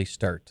truly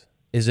start?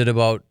 Is it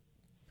about,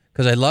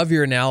 because I love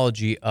your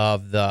analogy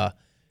of the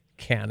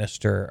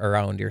canister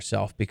around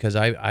yourself, because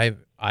I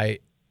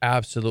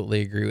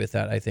absolutely agree with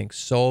that. I think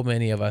so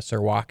many of us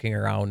are walking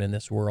around in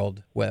this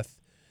world with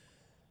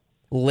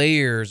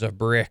layers of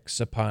bricks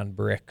upon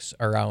bricks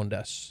around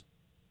us,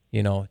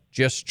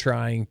 just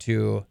trying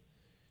to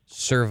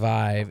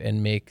survive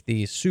and make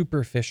these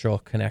superficial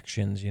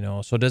connections,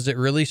 So does it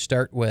really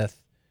start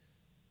with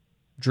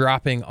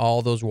dropping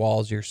all those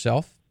walls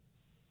yourself?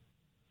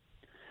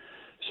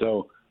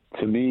 So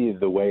to me,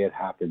 the way it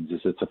happens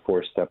is it's a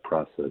 4-step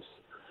process.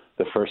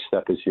 The first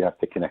step is you have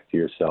to connect to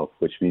yourself,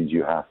 which means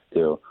you have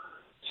to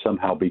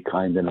somehow be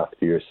kind enough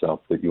to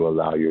yourself that you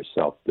allow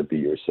yourself to be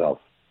yourself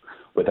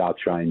without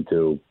trying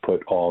to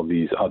put all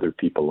these other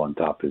people on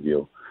top of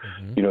you.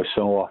 Mm-hmm.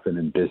 So often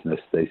in business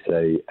they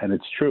say, and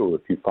it's true,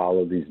 if you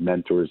follow these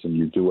mentors and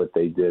you do what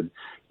they did,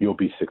 you'll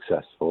be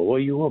successful. Well,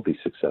 you will be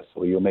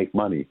successful. You'll make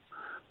money,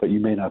 but you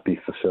may not be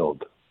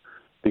fulfilled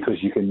because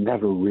you can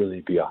never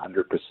really be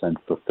 100%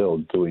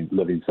 fulfilled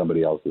living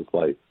somebody else's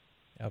life.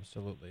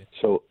 Absolutely.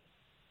 So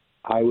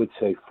I would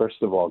say,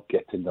 first of all,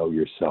 get to know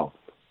yourself.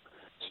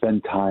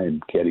 Spend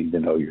time getting to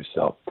know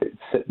yourself.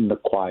 Sit in the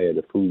quiet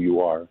of who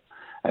you are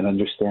and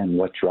understand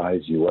what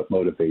drives you, what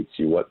motivates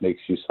you, what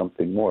makes you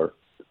something more.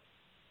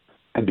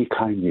 And be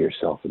kind to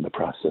yourself in the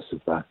process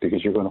of that,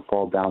 because you're going to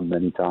fall down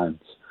many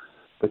times.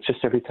 But just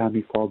every time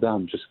you fall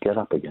down, just get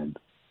up again.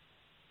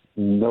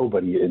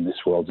 Nobody in this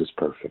world is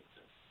perfect.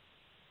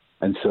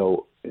 And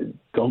so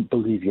don't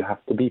believe you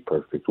have to be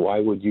perfect. Why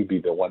would you be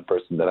the one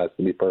person that has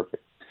to be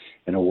perfect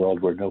in a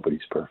world where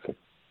nobody's perfect?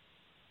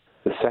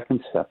 The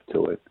second step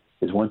to it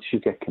is once you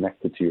get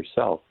connected to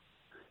yourself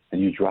and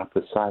you drop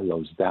the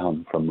silos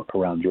down from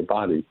around your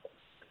body,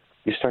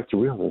 you start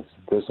to realize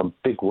there's a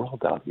big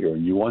world out here,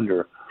 and you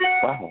wonder,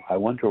 wow, I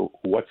wonder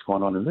what's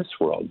going on in this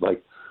world.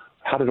 Like,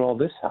 how did all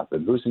this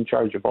happen? Who's in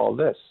charge of all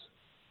this?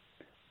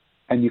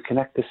 And you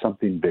connect to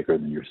something bigger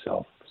than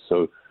yourself.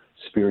 So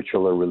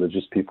spiritual or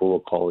religious people will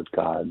call it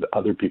God.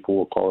 Other people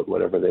will call it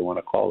whatever they want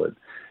to call it.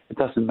 It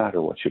doesn't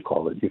matter what you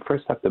call it. You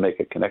first have to make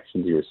a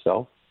connection to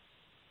yourself,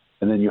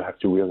 and then you have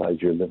to realize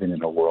you're living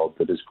in a world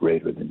that is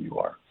greater than you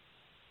are.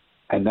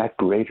 And that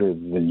greater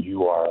than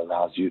you are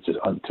allows you to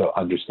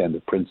understand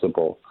the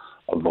principle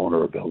of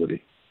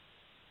vulnerability.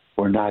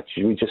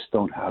 We just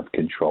don't have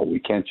control. We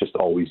can't just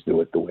always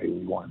do it the way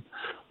we want.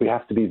 We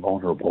have to be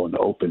vulnerable and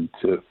open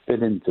to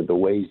fit into the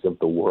ways of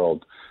the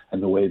world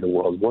and the way the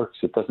world works.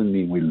 It doesn't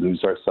mean we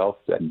lose ourselves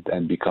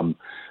and become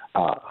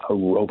a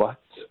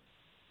robot,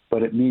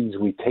 but it means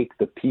we take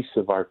the piece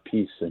of our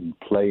piece and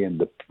play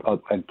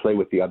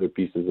with the other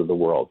pieces of the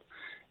world.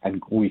 And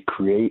we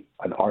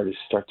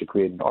start to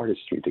create an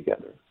artistry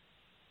together.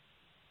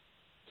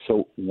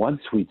 So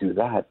once we do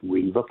that,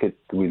 we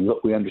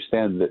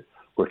understand that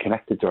we're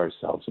connected to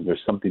ourselves, and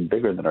there's something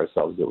bigger than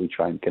ourselves that we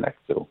try and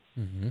connect to.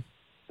 Mm-hmm.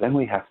 Then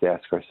we have to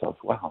ask ourselves,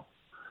 wow,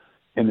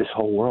 in this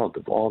whole world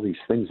of all these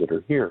things that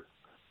are here,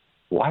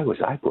 why was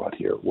I brought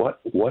here? What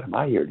am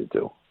I here to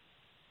do?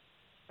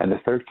 And the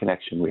third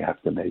connection we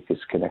have to make is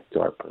connect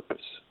to our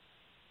purpose.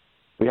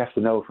 We have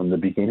to know from the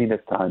beginning of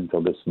time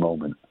till this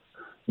moment,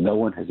 no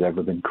one has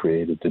ever been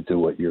created to do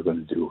what you're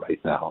going to do right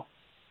now.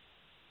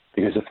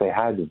 Because if they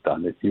hadn't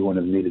done it, you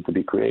wouldn't have needed to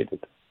be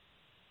created.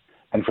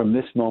 And from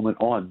this moment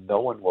on,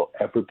 no one will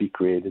ever be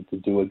created to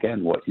do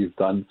again what you've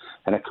done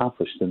and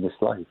accomplished in this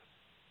life.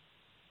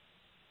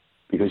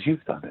 Because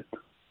you've done it.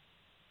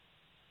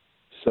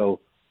 So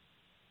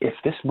if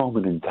this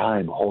moment in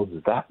time holds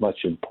that much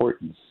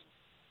importance,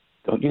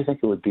 don't you think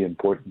it would be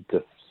important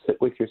to sit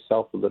with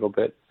yourself a little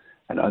bit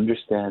and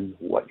understand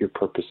what your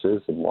purpose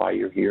is and why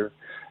you're here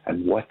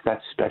and what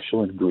that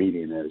special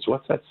ingredient is?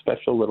 What's that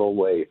special little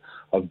way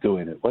of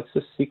doing it? What's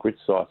the secret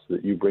sauce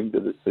that you bring to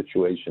this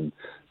situation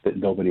that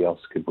nobody else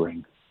could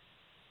bring?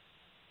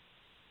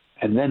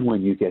 And then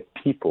when you get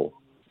people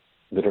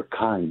that are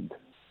kind,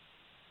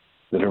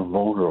 that are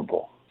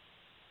vulnerable,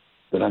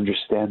 that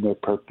understand their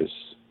purpose,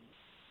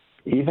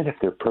 even if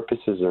their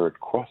purposes are at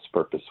cross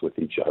purpose with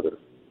each other,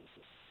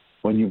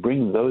 when you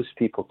bring those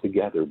people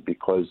together,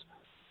 because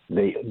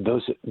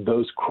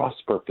those cross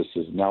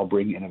purposes now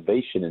bring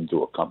innovation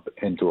into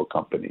a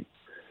company.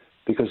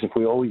 Because if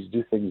we always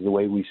do things the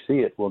way we see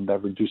it, we'll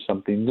never do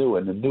something new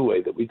in a new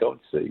way that we don't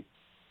see.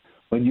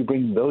 When you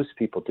bring those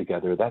people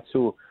together, that's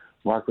who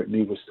Margaret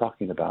Mead was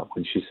talking about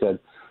when she said,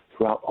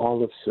 throughout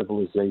all of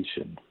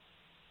civilization,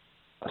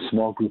 a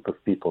small group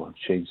of people have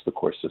changed the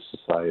course of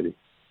society.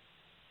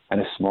 And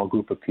a small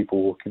group of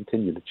people will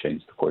continue to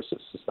change the course of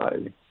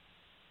society.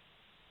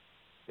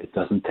 It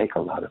doesn't take a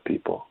lot of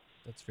people.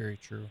 That's very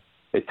true.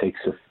 It takes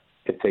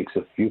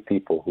a few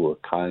people who are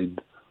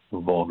kind,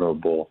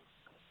 vulnerable,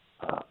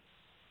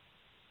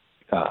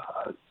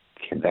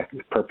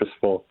 connected,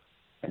 purposeful,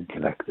 and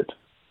connected.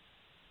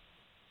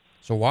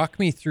 So walk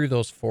me through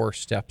those 4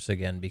 steps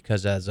again,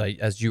 because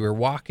as you were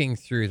walking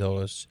through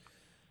those,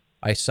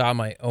 I saw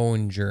my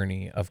own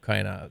journey of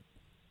kind of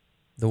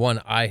the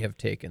one I have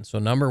taken. So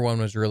number 1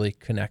 was really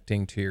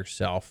connecting to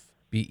yourself.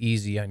 Be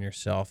easy on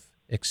yourself.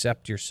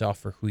 Accept yourself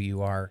for who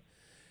you are.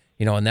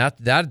 And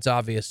that's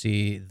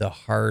obviously the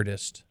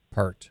hardest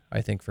part,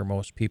 I think, for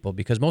most people,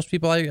 because most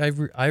people,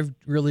 I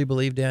really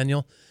believe,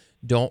 Daniel,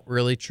 don't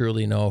really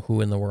truly know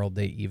who in the world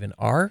they even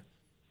are,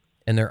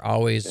 and they're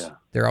always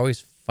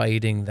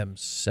fighting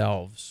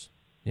themselves,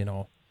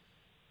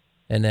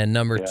 And then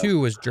number 2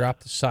 was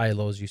drop the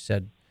silos. You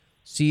said,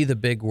 see the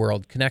big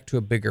world, connect to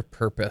a bigger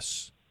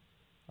purpose.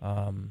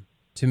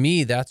 To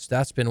me,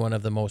 that's been one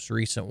of the most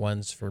recent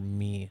ones for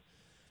me,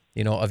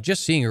 of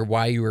just seeing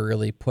why you were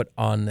really put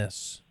on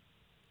this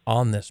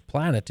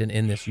planet and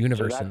in this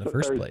universe in the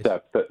first place.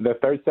 Step. The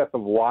third step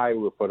of why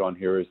we're put on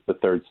here is the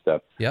third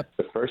step. Yep.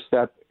 The first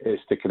step is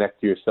to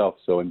connect to yourself.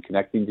 So in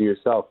connecting to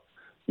yourself,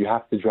 you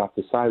have to drop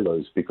the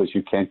silos because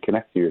you can't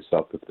connect to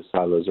yourself if the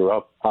silos are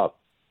up.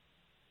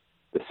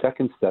 The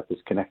second step is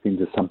connecting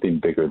to something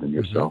bigger than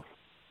yourself. Mm-hmm.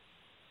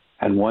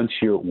 And once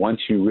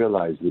you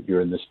realize that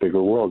you're in this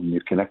bigger world and you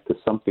connect to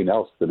something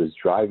else that is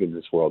driving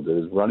this world, that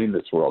is running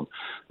this world,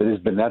 that is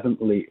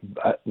benevolently,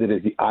 that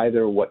is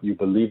either what you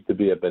believe to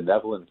be a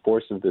benevolent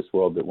force of this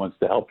world that wants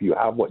to help you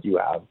have what you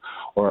have,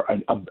 or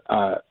an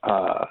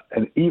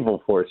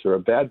evil force or a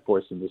bad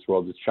force in this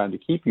world that's trying to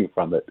keep you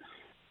from it,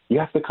 you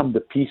have to come to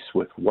peace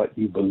with what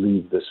you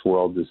believe this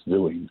world is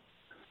doing.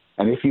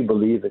 And if you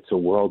believe it's a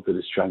world that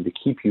is trying to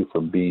keep you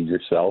from being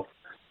yourself,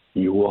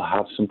 you will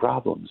have some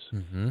problems.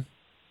 Mm-hmm.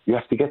 You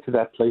have to get to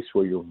that place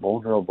where you're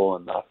vulnerable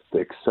enough to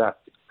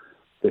accept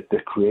that the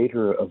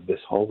creator of this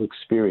whole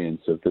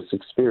experience, is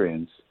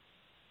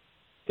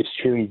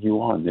cheering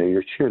you on. They're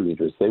your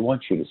cheerleaders. They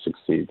want you to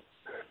succeed.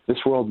 This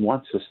world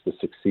wants us to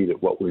succeed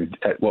at what we've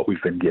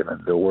been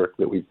given, the work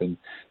that we've been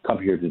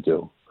come here to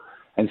do.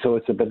 And so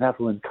it's a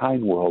benevolent,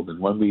 kind world. And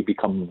when we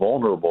become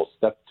vulnerable,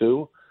 step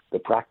 2, the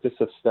practice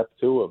of step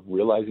 2 of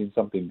realizing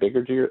something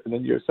bigger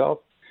than yourself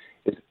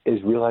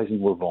is realizing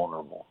we're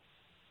vulnerable.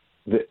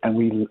 And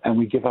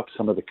we give up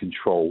some of the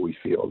control we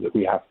feel that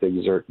we have to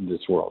exert in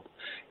this world.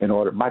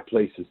 My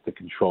place is to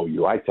control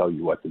you. I tell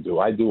you what to do.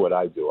 I do what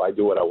I do. I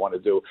do what I want to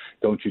do.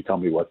 Don't you tell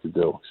me what to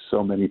do.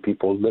 So many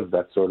people live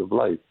that sort of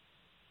life.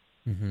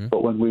 Mm-hmm.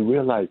 But when we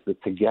realize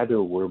that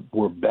together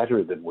we're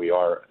better than we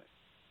are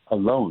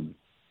alone,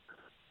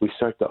 we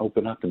start to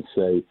open up and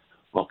say,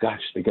 well,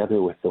 gosh,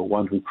 together with the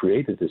one who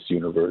created this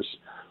universe,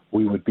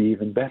 we would be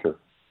even better.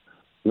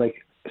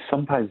 Like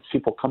sometimes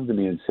people come to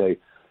me and say,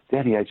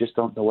 Danny, I just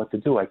don't know what to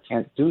do. I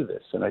can't do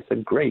this. And I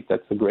said, great,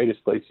 that's the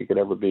greatest place you could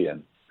ever be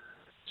in.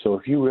 So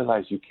if you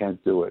realize you can't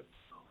do it,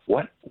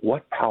 what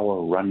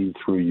power running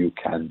through you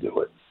can do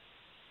it?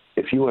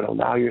 If you would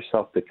allow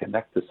yourself to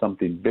connect to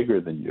something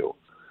bigger than you,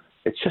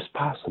 it's just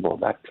possible.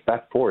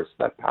 That force,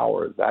 that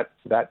power,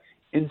 that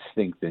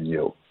instinct in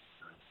you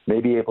may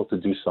be able to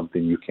do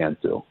something you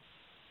can't do.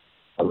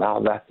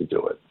 Allow that to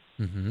do it.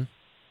 Mm-hmm.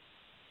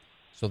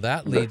 So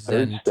that leads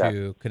then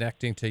to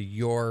connecting to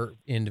your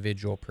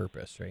individual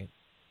purpose, right?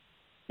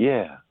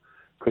 Yeah,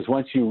 because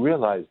once you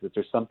realize that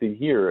there's something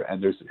here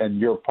and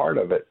you're part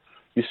of it,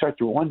 you start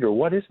to wonder,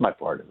 what is my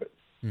part of it?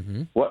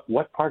 Mm-hmm.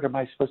 What part am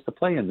I supposed to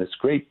play in this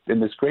great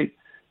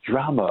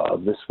drama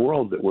of this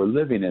world that we're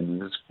living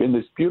in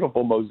this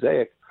beautiful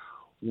mosaic?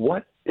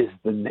 What is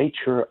the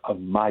nature of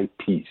my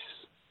peace?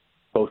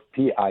 Both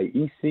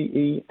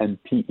P-I-E-C-E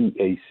and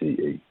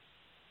P-E-A-C-E.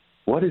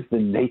 What is the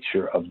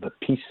nature of the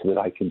peace that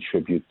I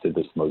contribute to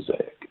this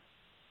mosaic?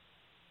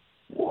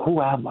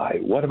 Who am I?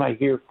 What am I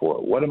here for?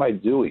 What am I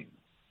doing?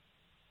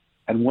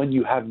 And when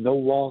you have no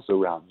walls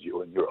around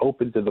you and you're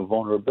open to the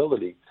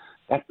vulnerability,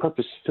 that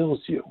purpose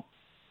fills you.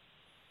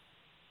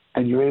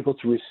 And you're able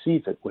to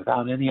receive it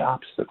without any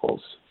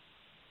obstacles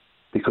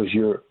because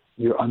you're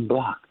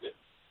unblocked.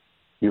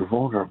 You're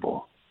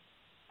vulnerable.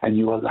 And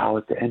you allow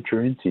it to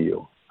enter into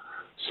you.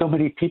 So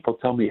many people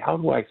tell me, how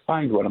do I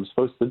find what I'm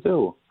supposed to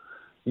do?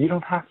 You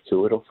don't have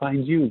to. It'll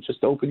find you.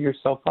 Just open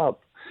yourself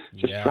up.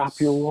 Just drop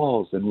your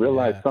walls and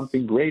realize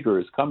something greater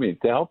is coming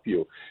to help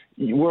you.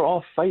 We're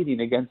all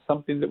fighting against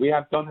something that we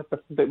have done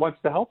that wants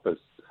to help us.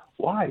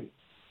 Why?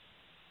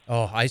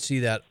 Oh, I see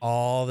that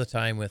all the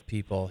time with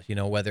people,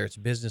 whether it's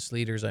business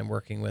leaders I'm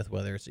working with,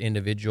 whether it's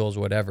individuals,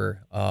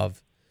 whatever,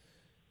 of,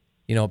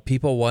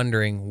 people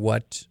wondering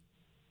what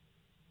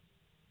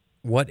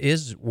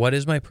is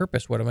my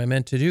purpose? What am I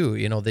meant to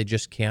do? They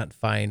just can't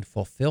find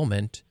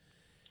fulfillment.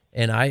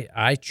 And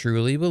I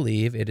truly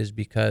believe it is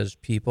because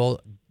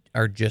people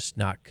are just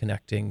not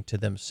connecting to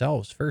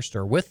themselves first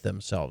or with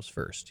themselves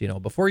first.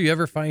 Before you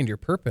ever find your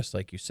purpose,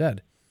 like you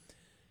said,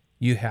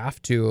 you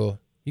got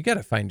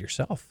to find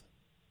yourself.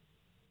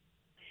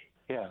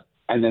 Yeah.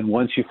 And then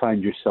once you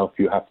find yourself,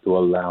 you have to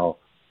allow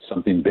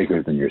something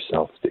bigger than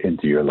yourself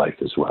into your life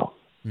as well.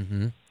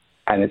 Mm-hmm.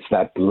 And it's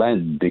that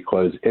blend,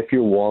 because if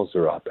your walls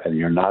are up and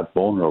you're not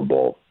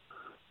vulnerable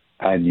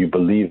and you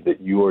believe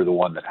that you are the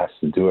one that has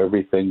to do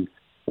everything,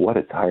 what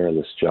a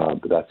tireless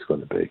job that's going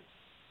to be.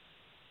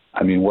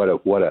 I mean,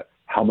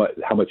 how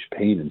much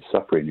pain and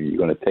suffering are you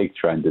going to take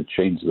trying to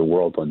change the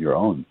world on your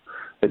own?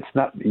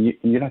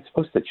 You're not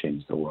supposed to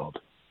change the world.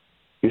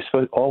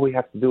 All we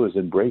have to do is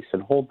embrace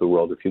and hold the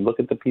world. If you look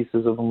at the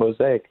pieces of a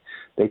mosaic,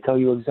 they tell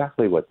you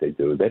exactly what they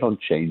do. They don't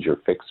change or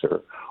fix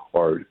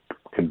or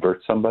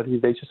convert somebody.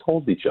 They just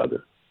hold each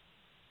other.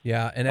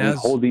 Yeah, and as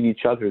holding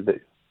each other, go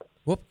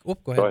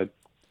ahead.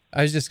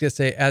 I was just going to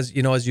say, as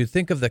you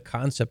think of the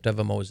concept of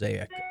a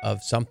mosaic,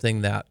 of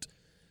something that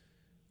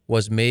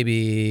was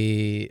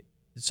maybe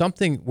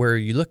something where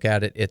you look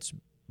at it, it's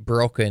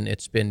broken,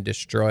 it's been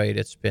destroyed,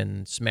 it's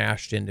been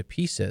smashed into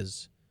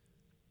pieces.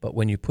 But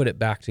when you put it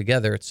back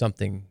together, it's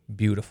something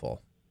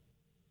beautiful.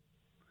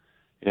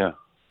 Yeah.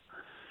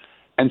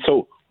 And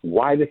so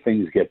why do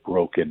things get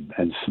broken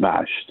and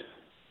smashed?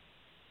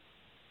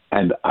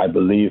 And I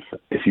believe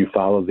if you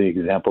follow the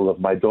example of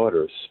my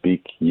daughter,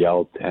 speak,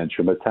 yell,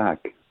 tantrum,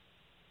 attack,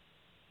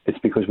 it's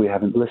because we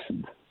haven't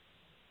listened.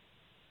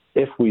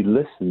 If we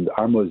listened,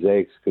 our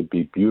mosaics could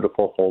be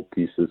beautiful whole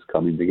pieces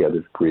coming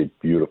together to create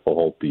beautiful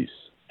whole piece.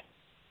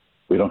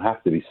 We don't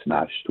have to be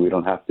smashed. We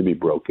don't have to be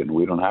broken.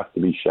 We don't have to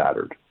be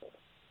shattered.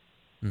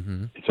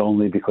 Mm-hmm. It's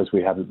only because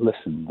we haven't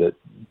listened that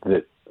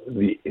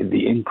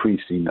the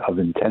increasing of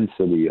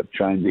intensity of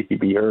trying to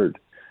be heard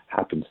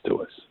happens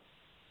to us.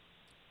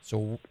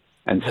 So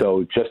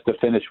just to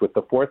finish with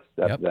the fourth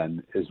step,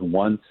 then is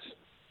once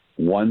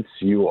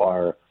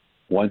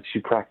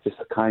you practice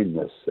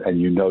kindness and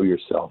you know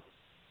yourself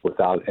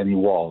without any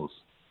walls,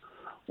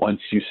 once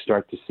you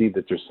start to see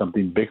that there's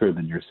something bigger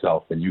than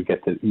yourself, and you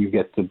get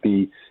to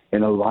be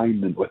in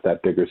alignment with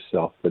that bigger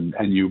self,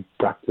 and you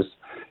practice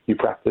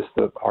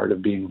the art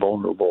of being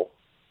vulnerable.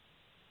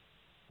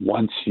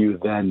 Once you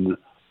then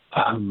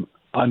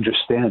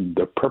understand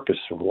the purpose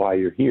of why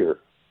you're here,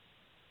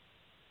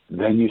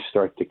 then you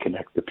start to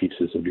connect the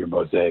pieces of your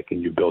mosaic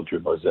and you build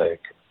your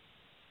mosaic.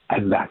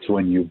 And that's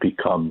when you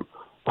become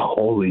a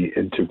wholly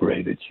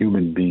integrated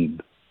human being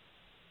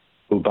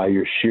who, by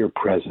your sheer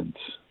presence,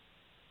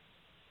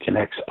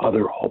 connects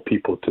other whole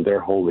people to their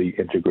wholly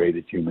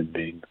integrated human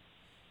being.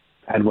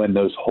 And when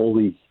those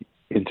wholly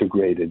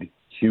integrated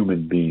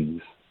human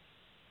beings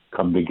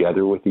come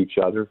together with each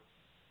other,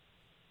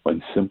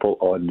 when simple,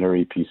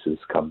 ordinary pieces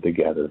come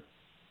together,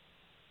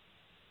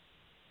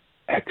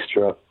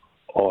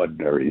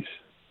 extraordinaries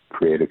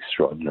create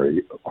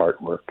extraordinary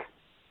artwork.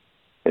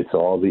 It's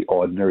all the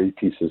ordinary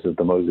pieces of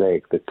the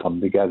mosaic that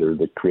come together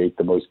that create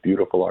the most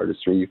beautiful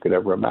artistry you could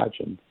ever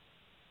imagine.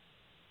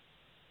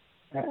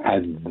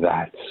 And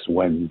that's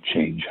when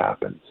change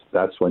happens.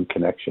 That's when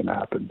connection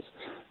happens.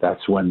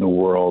 That's when the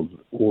world,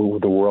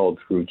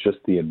 through just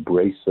the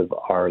embrace of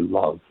our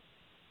love,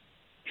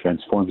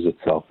 transforms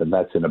itself. And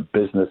that's in a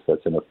business,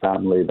 that's in a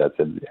family, that's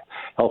in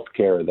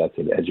healthcare, that's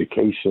in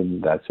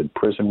education, that's in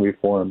prison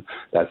reform,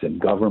 that's in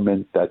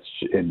government, that's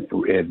in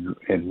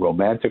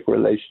romantic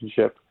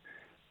relationship.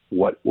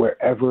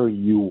 Wherever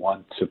you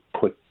want to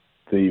put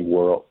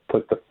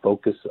the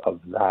focus of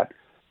that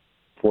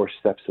 4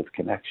 steps of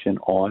connection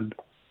on,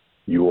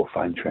 you will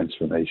find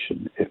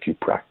transformation if you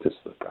practice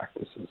the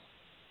practices.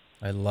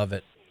 I love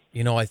it.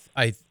 You know,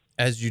 I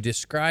as you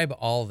describe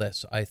all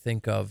this, I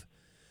think of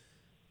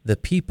the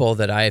people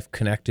that I've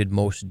connected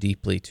most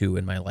deeply to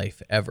in my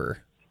life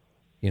ever.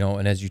 You know,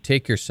 and as you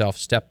take yourself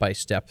step by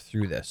step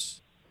through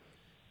this,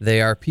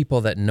 they are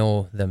people that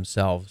know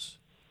themselves.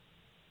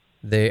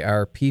 They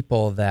are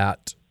people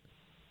that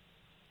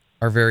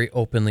are very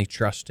openly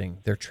trusting.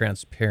 They're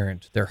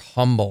transparent. They're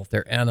humble.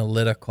 They're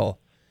analytical.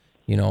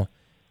 You know,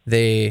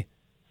 they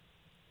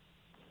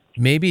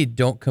maybe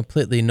don't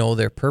completely know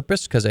their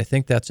purpose, because I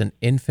think that's an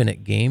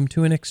infinite game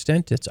to an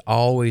extent. It's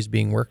always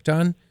being worked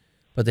on,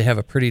 but they have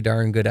a pretty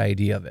darn good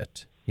idea of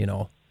it, you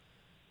know.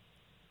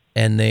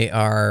 And they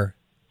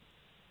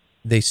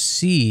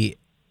see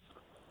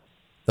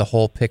the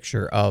whole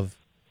picture of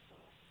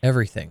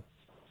everything,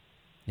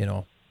 you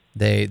know.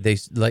 They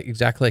like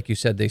exactly like you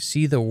said, they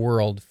see the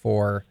world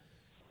for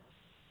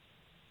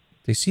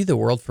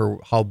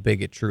how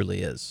big it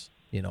truly is,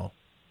 you know,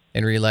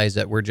 and realize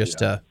that we're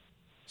just a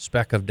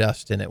speck of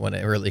dust in it when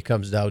it really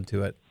comes down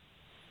to it.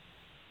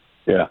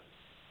 Yeah.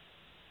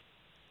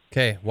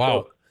 Okay.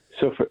 Wow.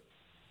 So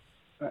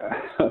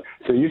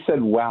you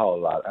said wow a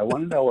lot. I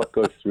want to know what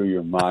goes through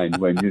your mind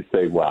when you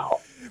say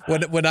wow.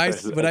 When I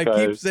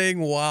keep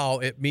saying wow,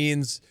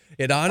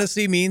 it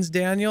honestly means,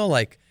 Daniel,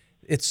 like,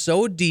 it's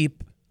so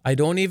deep. I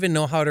don't even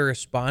know how to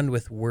respond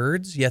with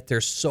words, yet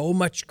there's so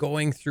much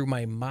going through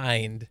my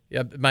mind.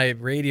 Yeah, my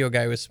radio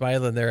guy was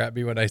smiling there at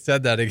me when I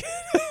said that again.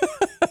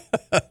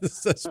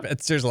 So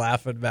Spencer's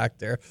laughing back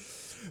there.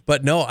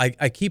 But no,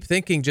 I keep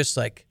thinking just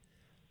like,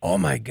 oh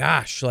my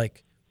gosh,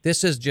 like,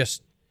 this is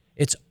just,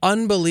 it's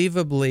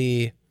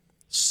unbelievably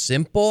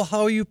simple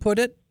how you put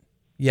it,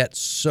 yet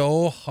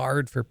so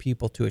hard for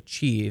people to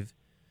achieve.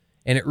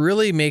 And it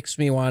really makes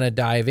me want to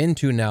dive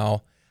into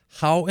now,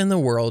 how in the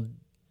world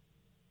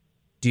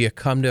do you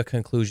come to a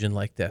conclusion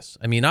like this?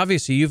 I mean,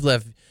 obviously you've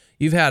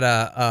had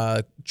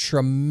a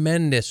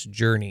tremendous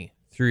journey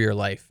through your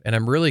life, and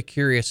I'm really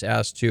curious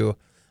as to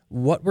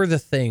what were the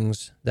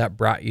things that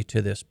brought you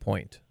to this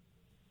point?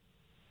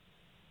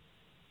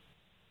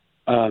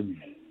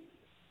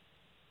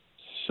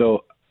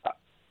 So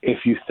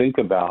if you think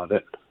about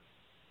it,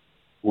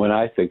 when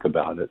I think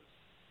about it,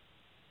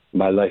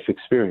 my life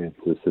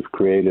experiences have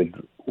created,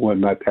 when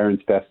my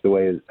parents passed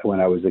away when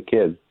I was a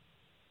kid,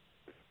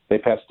 they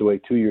passed away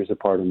 2 years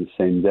apart on the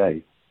same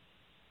day.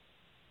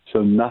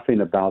 So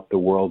nothing about the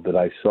world that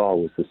I saw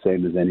was the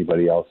same as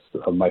anybody else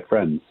of my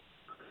friends.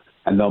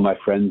 And though my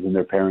friends and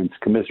their parents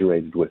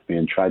commiserated with me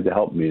and tried to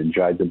help me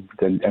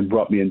and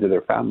brought me into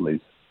their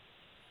families,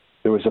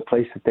 there was a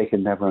place that they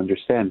could never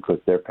understand because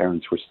their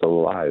parents were still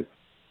alive.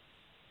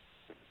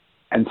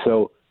 And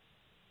so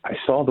I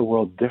saw the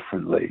world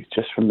differently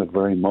just from those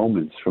very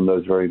moments.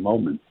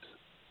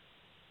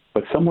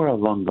 But somewhere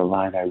along the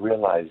line, I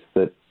realized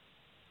that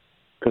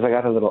because I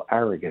got a little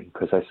arrogant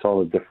because I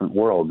saw a different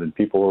world, and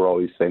people were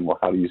always saying, well,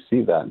 how do you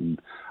see that?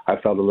 And I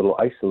felt a little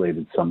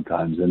isolated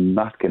sometimes and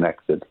not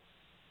connected.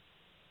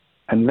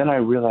 And then I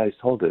realized,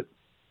 hold it,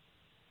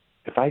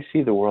 if I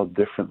see the world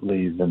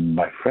differently than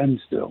my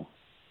friends do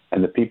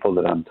and the people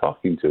that I'm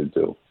talking to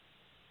do,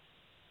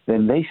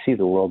 then they see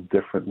the world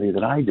differently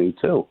than I do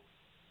too.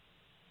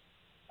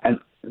 And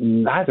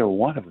neither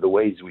one of the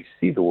ways we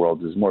see the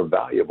world is more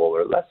valuable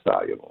or less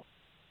valuable.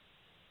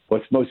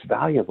 What's most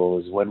valuable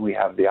is when we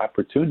have the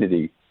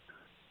opportunity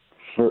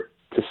to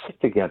sit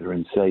together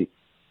and say,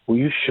 will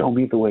you show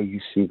me the way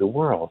you see the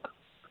world?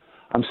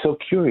 I'm so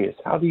curious.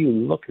 How do you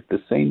look at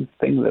the same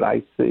thing that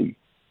I see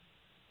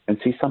and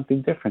see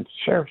something different?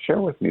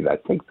 Share with me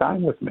that. Take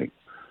time with me.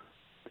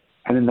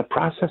 And in the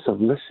process of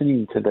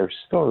listening to their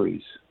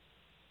stories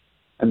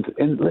and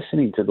in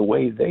listening to the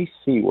way they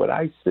see what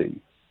I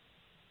see,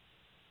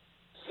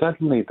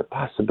 suddenly the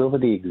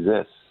possibility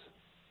exists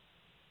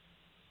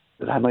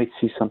that I might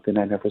see something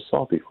I never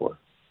saw before.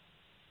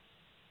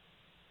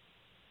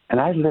 And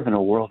I live in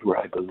a world where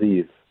I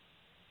believe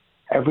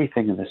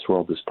everything in this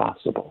world is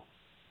possible.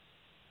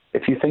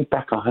 If you think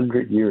back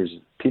 100 years,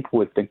 people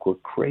would think we're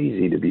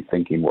crazy to be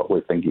thinking what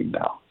we're thinking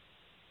now.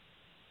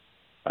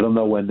 I don't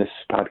know when this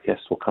podcast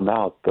will come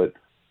out, but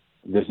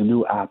there's a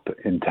new app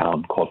in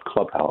town called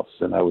Clubhouse,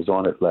 and I was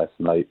on it last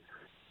night,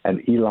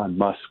 and Elon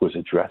Musk was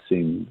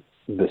addressing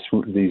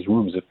these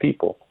rooms of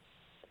people.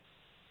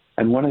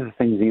 And one of the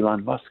things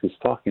Elon Musk is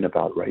talking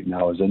about right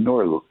now is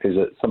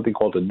something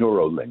called a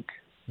Neuralink.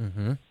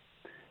 Mm-hmm.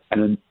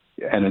 And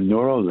a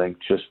Neuralink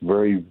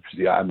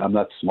I'm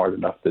not smart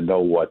enough to know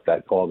what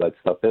all that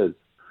stuff is,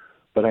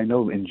 but I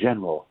know in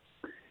general,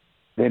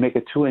 they make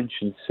a 2-inch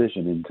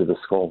incision into the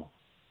skull,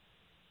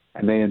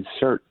 and they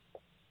insert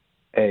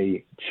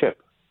a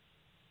chip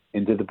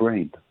into the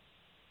brain.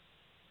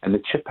 And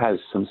the chip has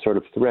some sort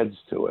of threads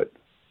to it.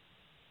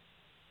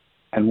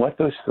 And what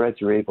those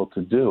threads are able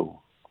to do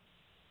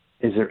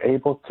is they're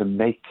able to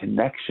make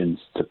connections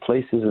to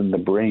places in the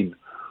brain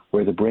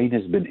where the brain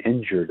has been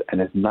injured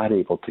and is not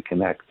able to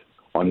connect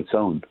on its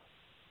own.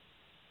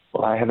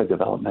 Well, I have a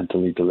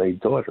developmentally delayed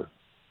daughter.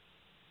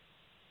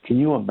 Can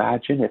you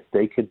imagine if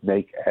they could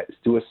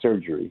do a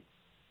surgery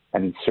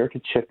and insert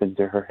a chip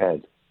into her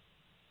head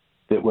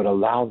that would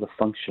allow the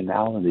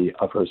functionality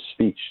of her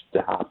speech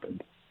to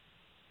happen,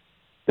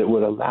 that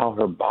would allow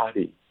her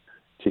body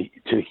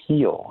to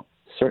heal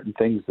certain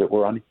things that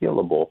were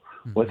unhealable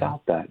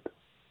without that?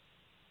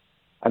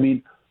 I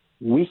mean,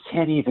 we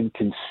can't even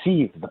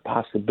conceive the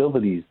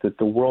possibilities that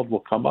the world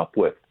will come up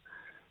with.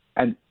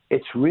 And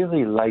it's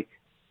really like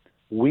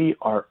we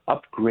are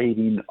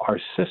upgrading our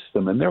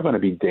system, and there are going to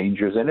be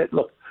dangers in it.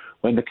 Look,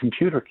 when the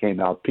computer came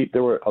out,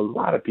 there were a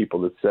lot of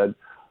people that said,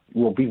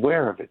 well,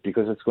 beware of it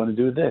because it's going to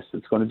do this,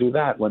 it's going to do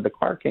that. When the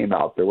car came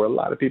out, there were a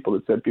lot of people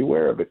that said,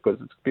 beware of it because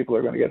people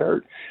are going to get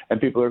hurt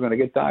and people are going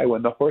to die.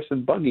 When the horse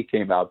and buggy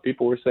came out,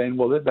 people were saying,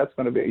 well, that's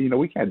going to be,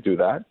 we can't do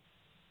that.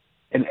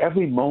 In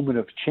every moment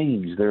of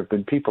change, there have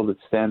been people that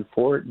stand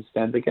for it and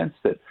stand against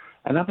it.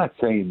 And I'm not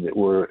saying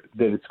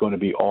that it's going to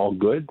be all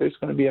good. There's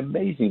going to be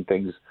amazing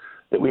things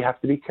that we have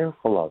to be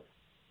careful of.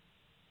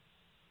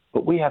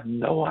 But we have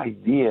no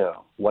idea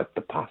what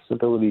the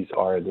possibilities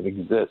are that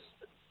exist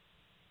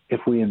if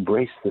we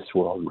embrace this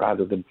world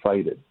rather than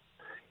fight it.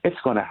 It's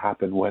going to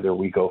happen whether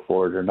we go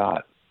for it or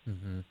not.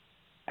 Mm-hmm.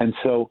 And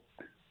so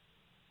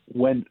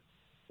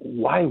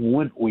why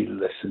wouldn't we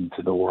listen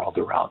to the world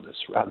around us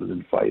rather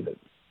than fight it?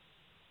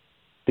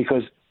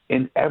 Because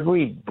in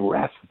every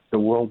breath the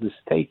world is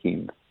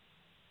taking,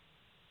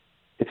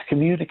 it's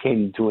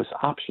communicating to us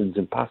options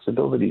and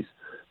possibilities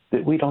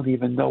that we don't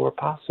even know are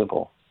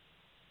possible.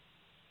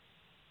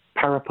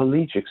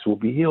 Paraplegics will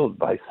be healed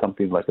by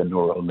something like a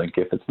Neuralink.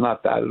 If it's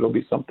not that, it'll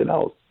be something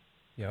else.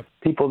 Yep.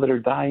 People that are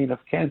dying of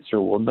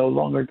cancer will no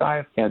longer die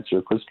of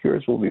cancer because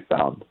cures will be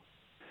found.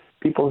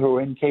 People who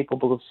are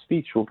incapable of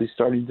speech will be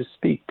starting to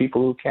speak.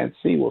 People who can't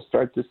see will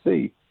start to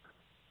see.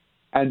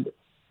 And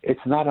it's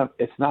not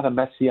a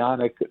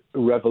messianic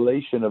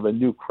revelation of a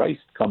new Christ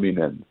coming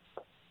in.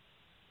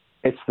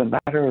 It's the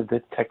matter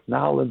that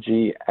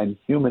technology and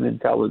human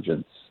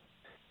intelligence,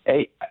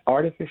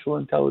 artificial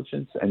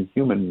intelligence and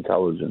human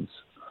intelligence,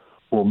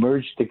 will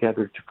merge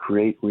together to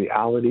create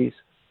realities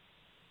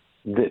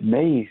that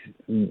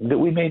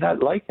we may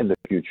not like in the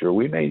future.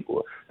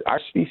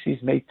 Our species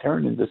may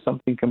turn into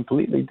something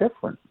completely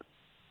different.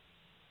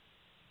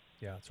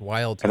 Yeah, it's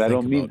wild to think about. And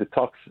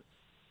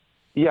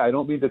I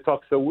don't mean to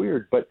talk so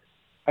weird, but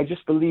I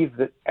just believe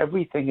that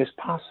everything is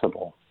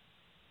possible.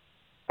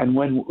 And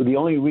when the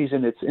only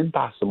reason it's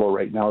impossible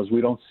right now is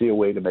we don't see a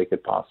way to make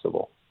it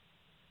possible.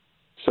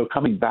 So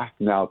coming back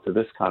now to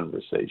this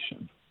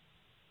conversation,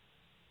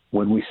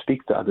 when we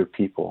speak to other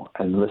people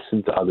and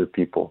listen to other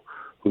people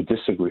who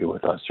disagree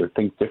with us or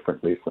think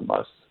differently from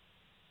us,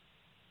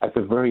 at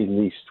the very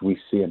least, we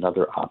see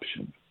another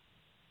option.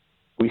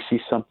 We see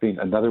something,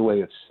 another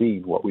way of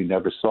seeing what we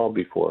never saw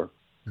before,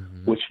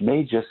 which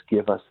may just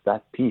give us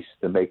that piece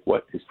to make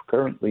what is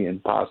currently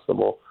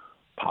impossible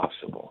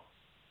possible.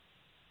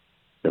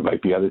 There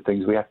might be other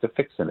things we have to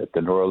fix in it. The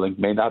Neuralink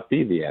may not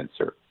be the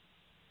answer,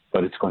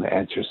 but it's going to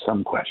answer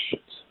some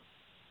questions.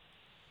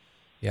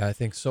 Yeah, I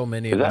think so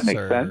many Does of that us make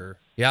are. sense?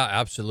 Yeah,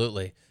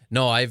 absolutely.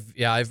 No,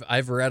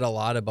 I've read a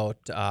lot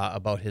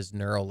about his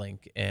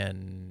Neuralink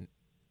and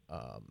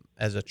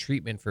as a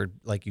treatment for,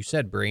 like you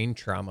said, brain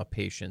trauma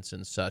patients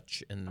and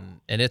such,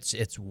 and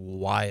it's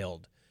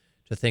wild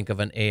to think of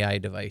an AI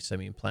device. I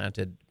mean,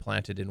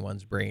 planted in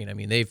one's brain. I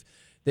mean,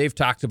 they've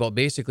talked about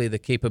basically the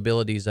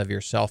capabilities of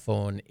your cell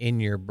phone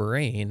in your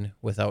brain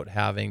without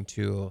having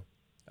to,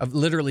 of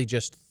literally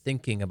just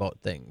thinking about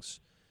things.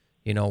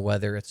 You know,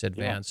 whether it's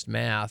advanced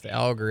math,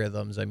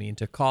 algorithms. I mean,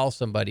 to call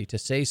somebody, to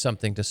say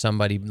something to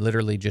somebody,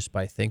 literally just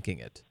by thinking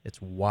it. It's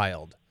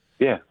wild.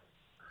 Yeah.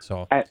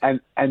 So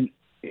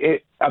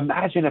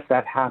imagine if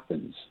that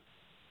happens.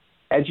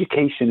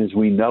 Education as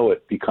we know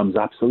it becomes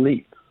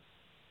obsolete,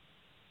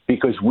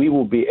 because we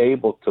will be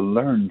able to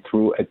learn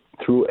through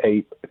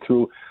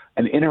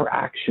an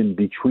interaction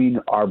between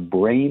our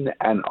brain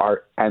and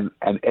and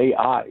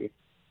AI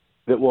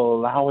that will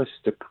allow us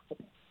to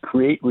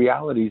create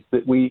realities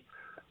that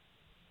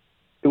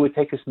it would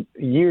take us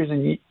years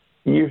and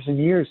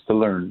years to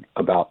learn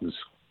about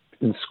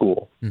in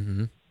school.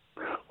 Mm-hmm.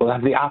 We'll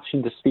have the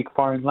option to speak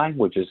foreign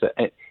languages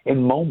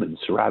in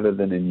moments rather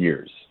than in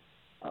years.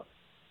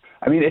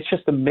 I mean, it's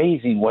just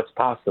amazing what's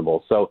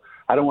possible. So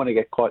I don't want to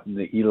get caught in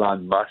the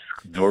Elon Musk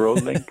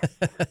Neuralink,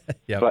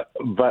 Yep.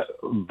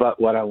 but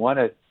what I want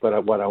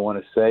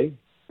to say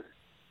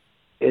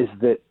is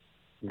that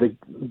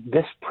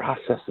this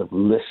process of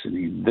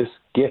listening, this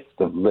gift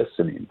of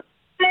listening,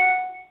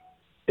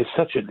 is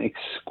such an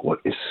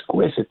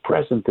exquisite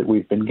present that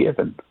we've been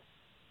given.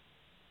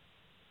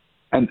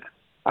 And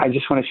I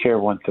just want to share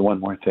one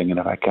more thing, and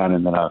if I can,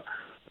 and then I'll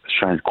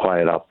try and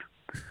quiet up.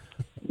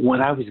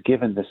 When I was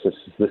given this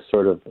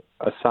sort of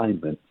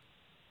assignment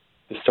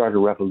to start a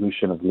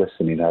revolution of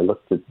listening, I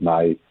looked at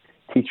my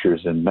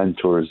teachers and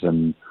mentors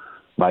and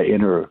my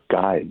inner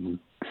guide,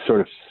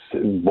 sort of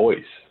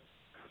voice,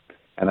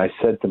 and I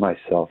said to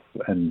myself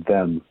and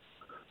them,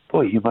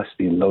 boy, you must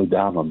be low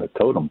down on the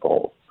totem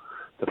pole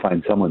to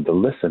find someone to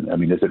listen. I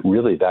mean, is it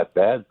really that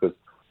bad? Because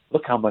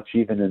look how much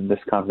even in this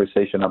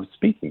conversation I'm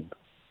speaking.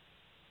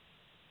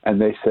 And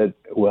they said,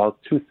 well,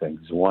 two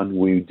things. One,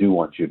 we do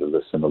want you to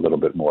listen a little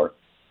bit more.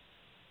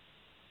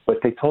 But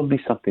they told me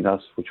something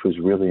else which was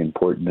really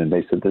important, and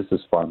they said, this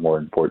is far more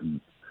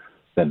important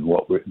than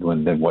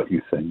what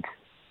you think.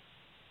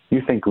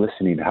 You think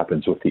listening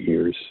happens with the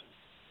ears.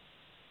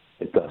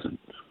 It doesn't.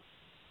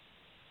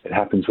 It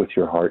happens with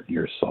your heart and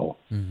your soul.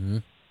 Mm-hmm.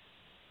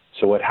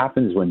 So what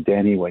happens when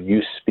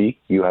you speak,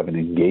 you have an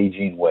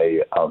engaging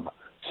way of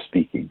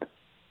speaking.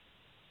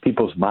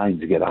 People's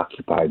minds get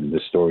occupied in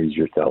the stories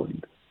you're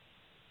telling.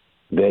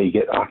 They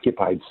get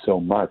occupied so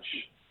much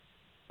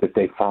that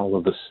they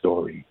follow the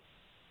story.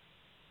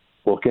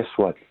 Well, guess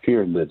what?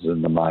 Fear lives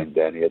in the mind,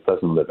 Danny. It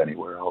doesn't live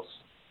anywhere else.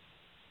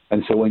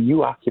 And so when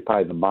you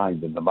occupy the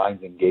mind and the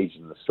mind's engaged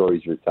in the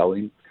stories you're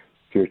telling,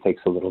 fear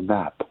takes a little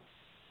nap.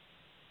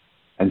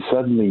 And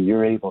suddenly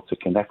you're able to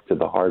connect to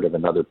the heart of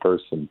another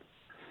person.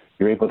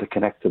 You're able to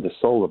connect to the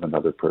soul of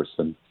another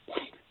person.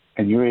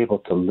 And you're able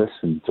to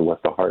listen to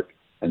what the heart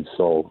and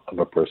soul of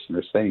a person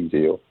are saying to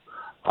you,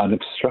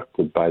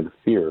 unobstructed by the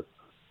fear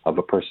of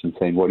a person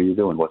saying, what are you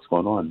doing? What's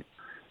going on?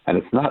 And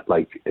it's not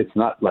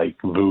like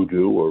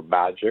voodoo or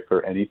magic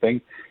or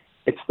anything.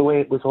 It's the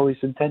way it was always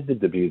intended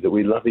to be, that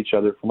we love each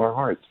other from our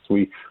hearts.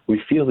 We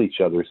feel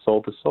each other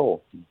soul to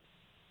soul.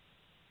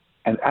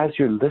 And as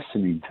you're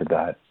listening to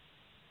that,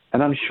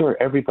 and I'm sure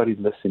everybody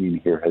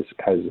listening here has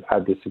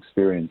had this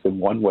experience in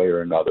one way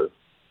or another.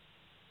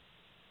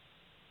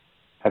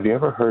 Have you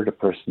ever heard a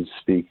person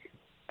speak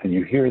and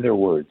you hear their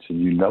words and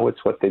you know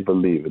it's what they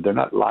believe? They're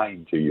not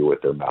lying to you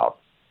with their mouth,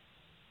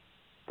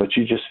 but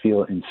you just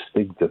feel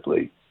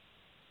instinctively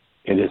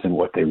it isn't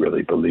what they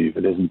really believe.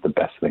 It isn't the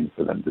best thing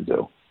for them to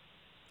do.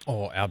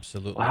 Oh,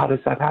 absolutely. Well, how does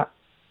that happen?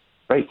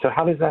 Right? So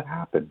how does that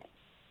happen?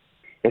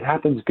 It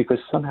happens because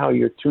somehow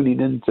you're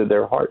tuning into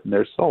their heart and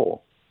their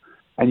soul.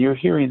 And you're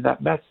hearing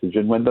that message.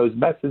 And when those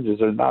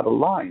messages are not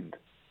aligned,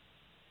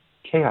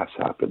 chaos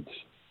happens.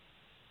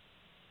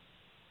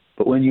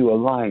 But when you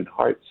align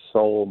heart,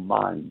 soul,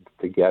 mind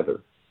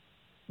together,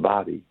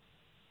 body,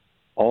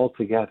 all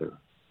together,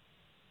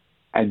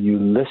 and you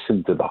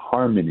listen to the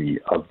harmony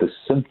of the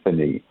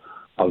symphony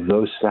of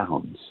those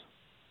sounds,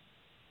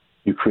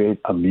 you create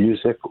a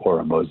music or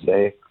a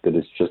mosaic that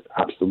is just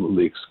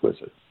absolutely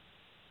exquisite.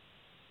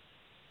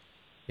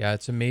 Yeah,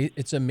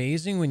 it's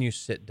amazing when you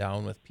sit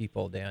down with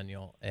people,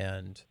 Daniel,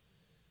 and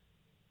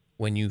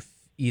when you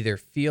either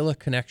feel a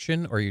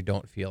connection or you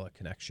don't feel a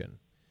connection.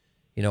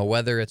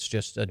 Whether it's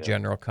just a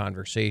general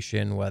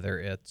conversation, whether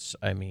it's,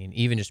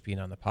 even just being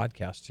on the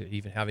podcast,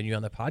 even having you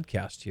on the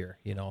podcast here,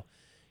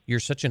 you're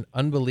such an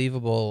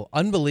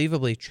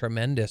unbelievably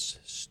tremendous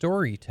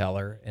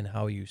storyteller in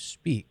how you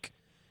speak.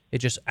 It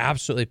just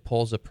absolutely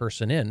pulls a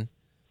person in,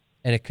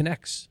 and it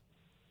connects.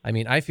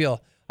 I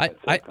feel like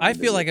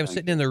I'm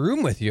sitting in the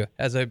room with you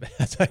as I'm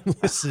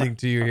listening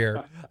to you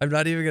here. I'm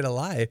not even gonna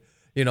lie,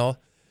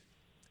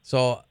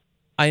 So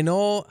I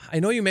know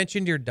you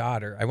mentioned your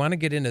daughter. I want to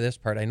get into this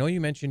part. I know you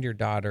mentioned your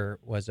daughter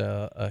was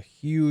a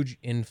huge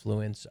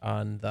influence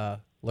on the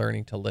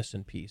learning to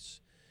listen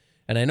piece.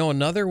 And I know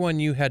another one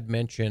you had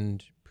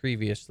mentioned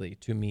previously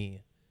to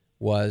me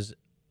was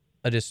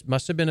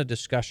must have been a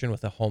discussion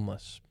with a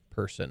homeless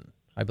person.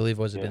 I believe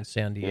it was in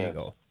San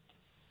Diego.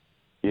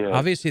 Yeah.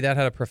 Obviously, that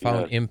had a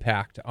profound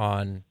impact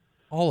on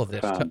all of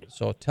this.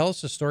 So tell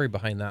us the story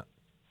behind that.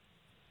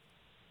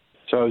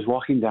 So I was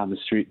walking down the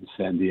street in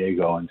San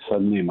Diego, and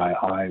suddenly my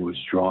eye was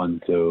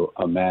drawn to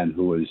a man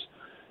who was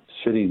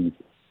sitting.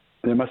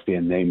 There must be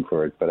a name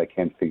for it, but I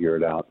can't figure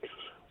it out.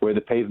 Where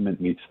the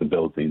pavement meets the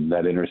building,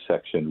 that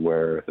intersection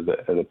where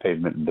the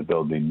pavement and the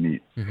building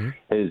meet. Mm-hmm.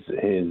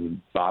 His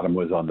bottom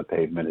was on the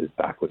pavement, his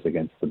back was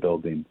against the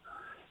building,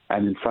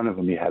 and in front of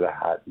him he had a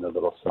hat and a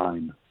little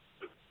sign.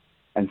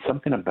 And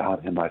something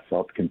about him, I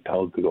felt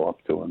compelled to go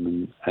up to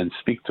him and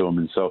speak to him.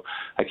 And so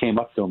I came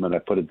up to him and I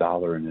put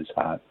 $1 in his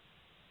hat.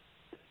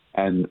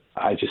 And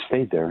I just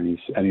stayed there. And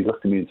he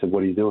looked at me and said,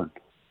 "What are you doing?"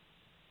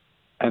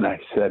 And I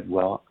said,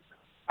 "Well,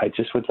 I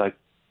just would like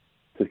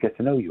to get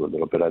to know you a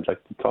little bit. I'd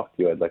like to talk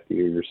to you. I'd like to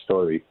hear your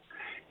story."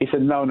 He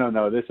said,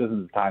 No, this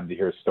isn't the time to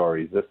hear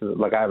stories. This is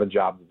like, I have a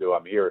job to do.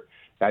 I'm here.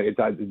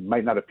 It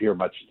might not appear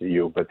much to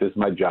you, but this is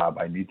my job.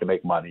 I need to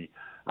make money.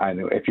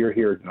 And if you're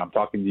here and I'm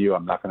talking to you,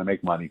 I'm not going to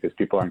make money because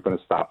people aren't going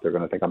to stop. They're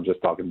going to think I'm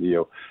just talking to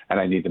you, and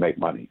I need to make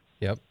money.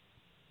 Yep.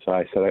 So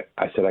I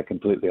said, I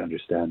completely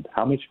understand.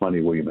 How much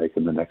money will you make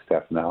in the next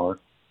half an hour?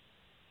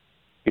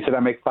 He said, I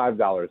make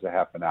 $5 a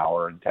half an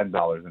hour and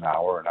 $10 an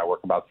hour, and I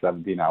work about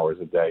 17 hours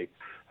a day.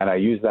 And I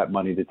use that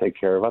money to take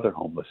care of other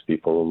homeless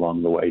people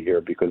along the way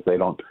here because they're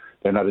not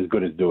as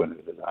good at doing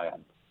it as I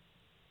am.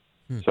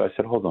 So I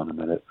said, hold on a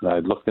minute. And I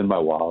looked in my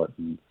wallet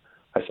and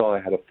I saw I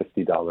had a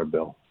 $50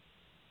 bill.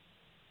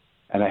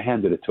 And I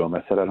handed it to him.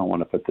 I said, I don't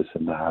want to put this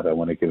in the hat. I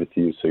want to give it to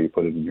you so you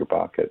put it in your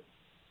pocket.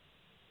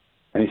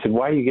 And he said,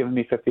 why are you giving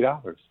me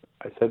 $50?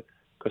 I said,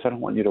 because I don't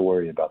want you to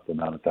worry about the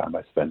amount of time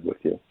I spend with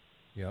you.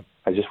 Yep.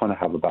 I just want to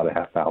have about a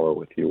half hour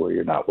with you where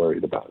you're not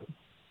worried about it.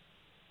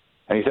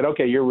 And he said,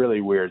 okay, you're really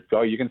weird.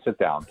 Go, you can sit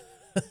down.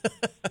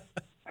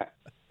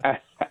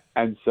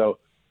 And so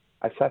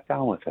I sat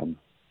down with him.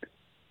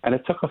 And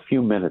it took a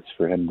few minutes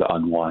for him to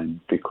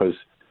unwind because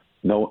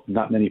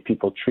not many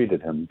people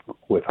treated him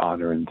with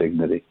honor and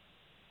dignity.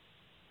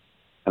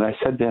 And I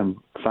said to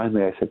him,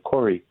 finally, I said,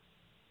 Corey,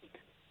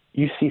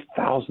 you see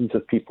thousands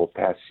of people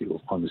pass you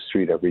on the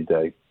street every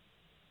day.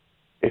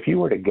 If you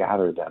were to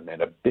gather them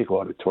in a big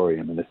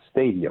auditorium, in a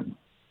stadium,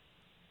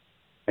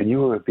 and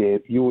you would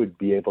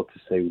be able to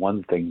say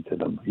one thing to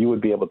them, you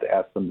would be able to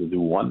ask them to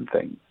do one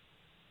thing,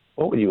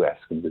 what would you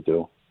ask them to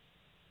do?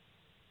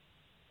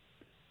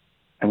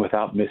 And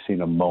without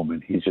missing a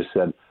moment, he just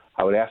said,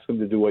 I would ask them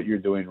to do what you're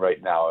doing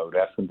right now. I would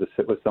ask them to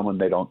sit with someone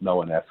they don't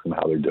know and ask them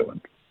how they're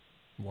doing.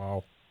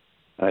 Wow.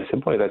 And I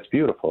said, boy, that's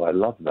beautiful. I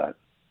love that.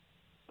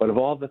 But of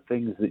all the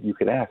things that you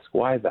could ask,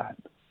 why that?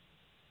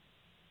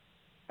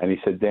 And he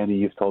said, Danny,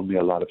 you've told me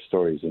a lot of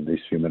stories in these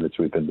few minutes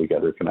we've been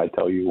together. Can I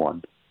tell you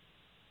one?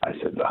 I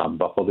said, I'm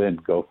buckled in.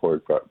 Go for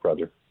it,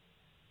 brother.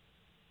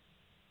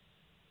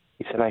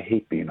 He said, I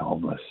hate being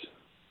homeless.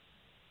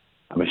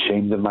 I'm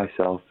ashamed of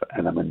myself,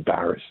 and I'm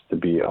embarrassed to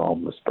be a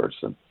homeless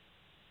person.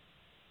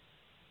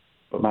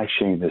 But my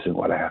shame isn't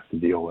what I have to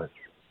deal with.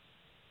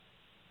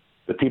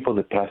 The people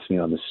that pass me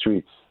on the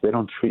streets, they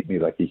don't treat me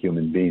like a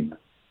human being.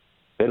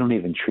 They don't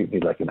even treat me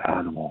like an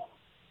animal.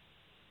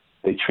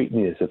 They treat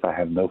me as if I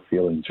have no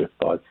feelings or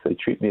thoughts. They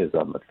treat me as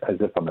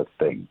if I'm a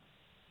thing.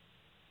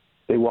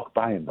 They walk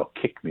by and they'll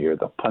kick me or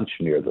they'll punch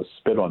me or they'll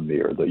spit on me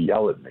or they'll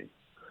yell at me.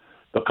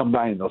 They'll come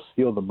by and they'll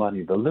steal the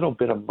money, the little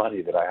bit of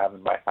money that I have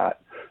in my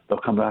hat. They'll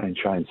come out and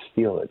try and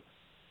steal it.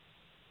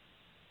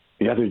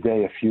 The other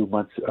day, a few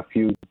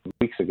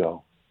weeks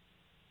ago,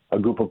 a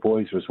group of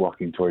boys was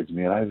walking towards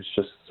me, and I was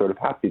just sort of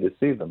happy to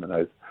see them.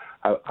 And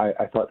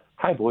I thought,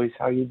 hi, boys,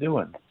 how you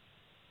doing?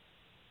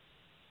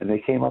 And they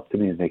came up to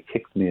me, and they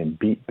kicked me and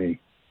beat me.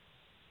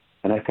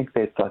 And I think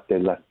they thought they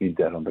left me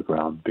dead on the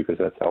ground because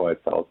that's how I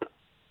felt.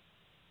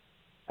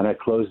 And I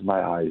closed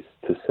my eyes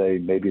to say,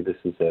 maybe this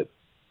is it.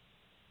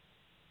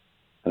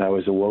 And I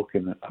was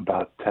awoken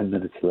about 10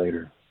 minutes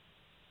later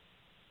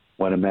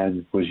when a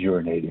man was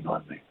urinating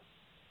on me.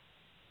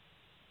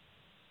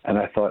 And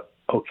I thought,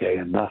 okay,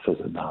 enough is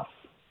enough.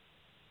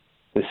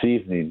 This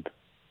evening,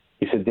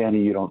 he said,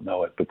 Danny, you don't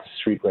know it, but the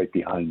street right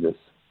behind us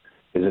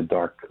is a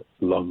dark,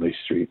 lonely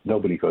street.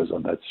 Nobody goes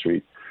on that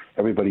street.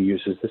 Everybody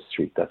uses this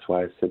street. That's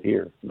why I sit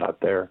here, not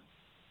there.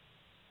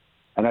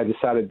 And I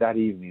decided that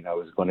evening I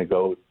was going to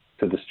go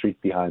to the street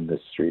behind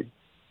this street.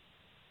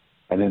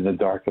 And in the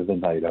dark of the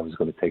night, I was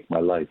going to take my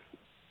life.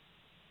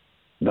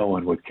 No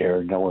one would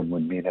care. No one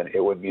would mean it. It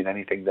wouldn't mean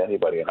anything to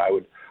anybody. And I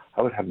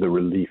would have the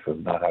relief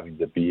of not having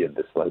to be in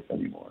this life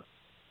anymore.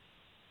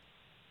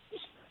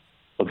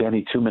 Well,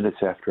 Danny, 2 minutes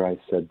after I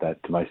said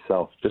that to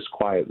myself, just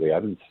quietly, I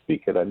didn't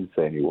speak it. I didn't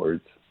say any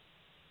words.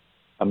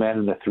 A man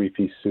in a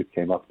three-piece suit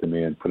came up to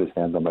me and put his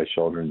hand on my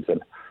shoulder and said,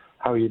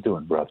 "How are you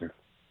doing, brother?"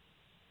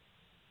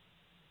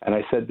 And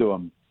I said to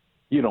him,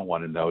 "You don't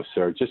want to know,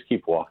 sir. Just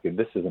keep walking.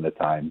 This isn't a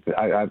time.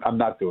 I'm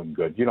not doing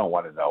good. You don't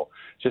want to know.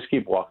 Just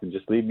keep walking.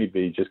 Just leave me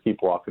be. Just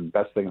keep walking.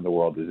 Best thing in the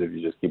world is if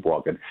you just keep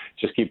walking.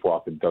 Just keep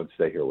walking. Don't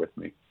stay here with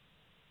me."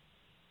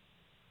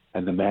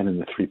 And the man in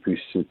the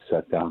three-piece suit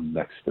sat down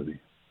next to me.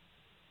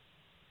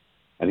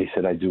 And he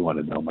said, "I do want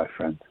to know, my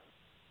friend."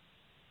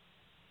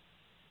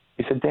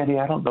 He said, "Danny,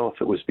 I don't know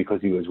if it was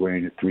because he was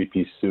wearing a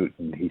three-piece suit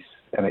and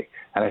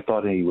I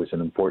thought he was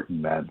an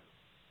important man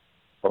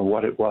or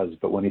what it was,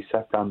 but when he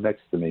sat down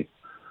next to me,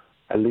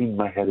 I leaned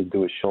my head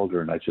into his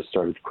shoulder and I just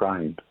started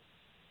crying.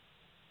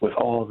 With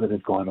all that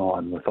had gone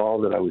on, with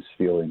all that I was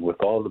feeling,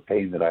 with all the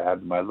pain that I had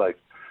in my life,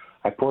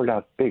 I poured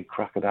out big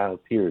crocodile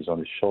tears on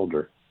his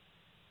shoulder.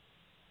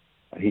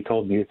 And he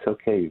told me, "It's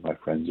okay, my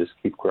friend,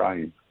 just keep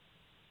crying."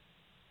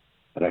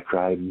 And I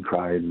cried and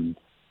cried, and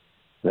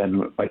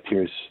then my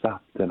tears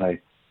stopped, and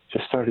I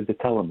just started to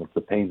tell him of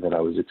the pain that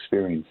I was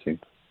experiencing.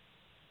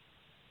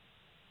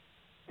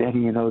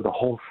 Danny, you know, the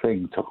whole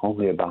thing took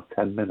only about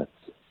 10 minutes.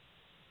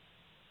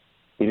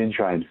 He didn't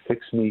try and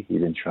fix me. He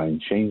didn't try and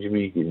change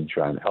me. He didn't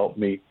try and help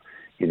me.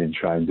 He didn't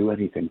try and do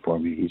anything for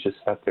me. He just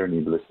sat there and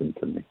he listened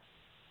to me.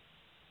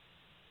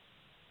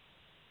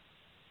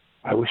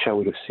 I wish I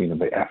would have seen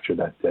him after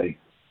that day.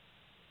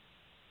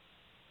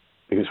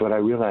 Because what I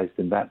realized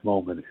in that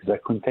moment is I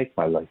couldn't take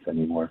my life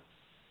anymore.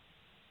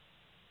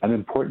 An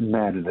important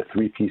man in a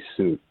three-piece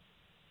suit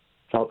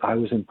felt I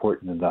was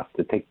important enough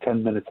to take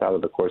 10 minutes out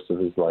of the course of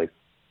his life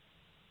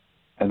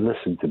and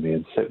listen to me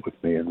and sit with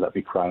me and let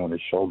me cry on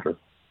his shoulder.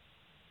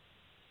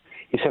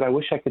 He said, "I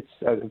wish I could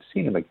have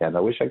seen him again. I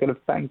wish I could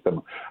have thanked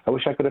him. I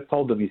wish I could have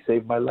told him he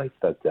saved my life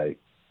that day."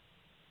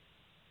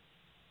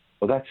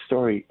 Well, that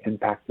story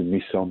impacted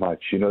me so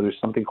much. You know, there's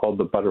something called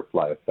the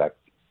butterfly effect,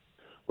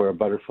 where a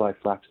butterfly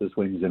flaps his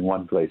wings in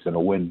one place and a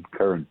wind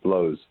current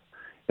blows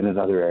in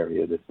another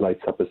area that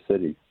lights up a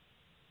city.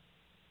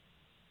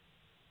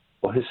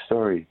 Well, his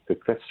story,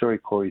 that story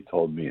Corey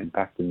told me,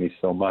 impacted me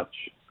so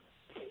much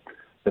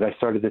that I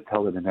started to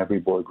tell it in every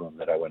boardroom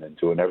that I went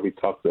into, in every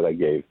talk that I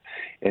gave,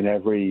 in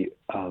every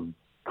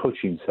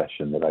coaching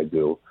session that I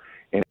do,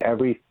 in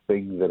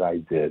everything that I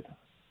did,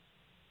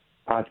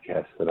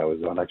 podcast that I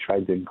was on. I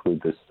tried to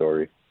include this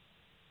story.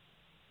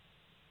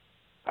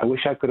 I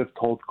wish I could have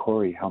told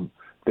Corey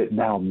that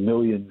now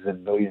millions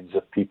and millions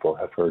of people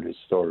have heard his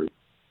story,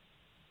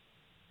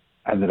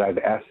 and that I've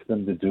asked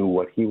them to do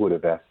what he would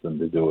have asked them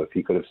to do if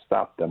he could have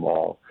stopped them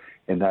all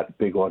in that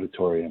big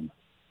auditorium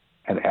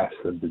and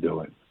asked them to do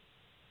it.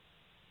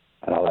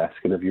 And I'll ask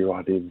it of your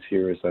audience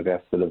here as I've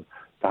asked it of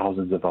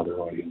thousands of other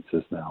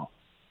audiences now.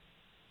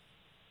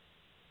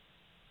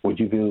 Would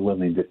you be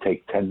willing to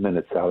take 10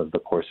 minutes out of the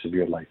course of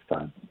your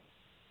lifetime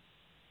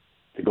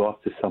to go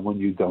up to someone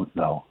you don't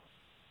know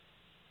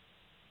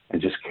and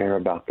just care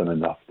about them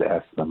enough to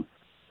ask them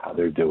how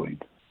they're doing?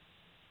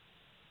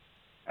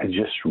 And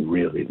just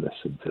really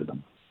listen to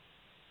them.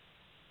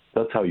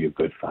 They'll tell you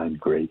good, fine,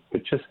 great,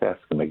 but just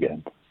ask them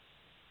again.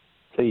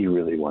 Say you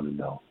really want to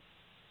know.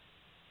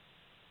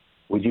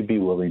 Would you be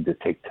willing to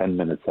take 10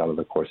 minutes out of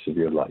the course of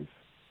your life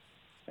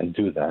and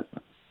do that?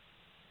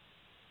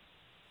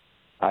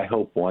 I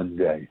hope one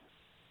day,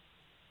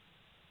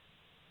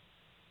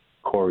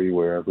 Corey,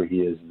 wherever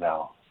he is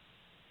now,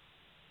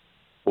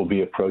 will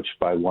be approached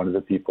by one of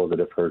the people that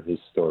have heard his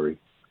story,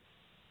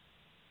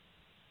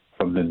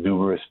 from the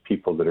numerous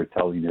people that are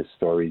telling his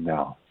story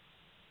now.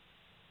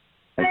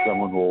 And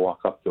someone will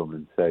walk up to him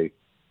and say,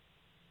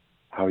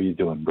 "How are you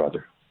doing,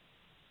 brother?"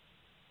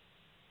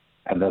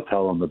 And they'll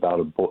tell him about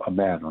a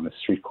man on a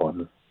street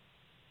corner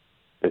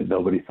that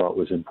nobody thought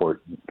was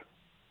important,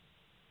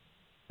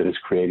 that is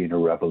creating a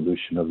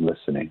revolution of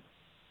listening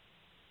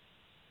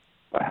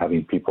by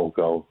having people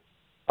go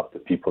up to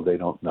people they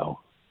don't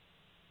know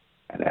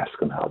and ask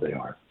them how they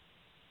are.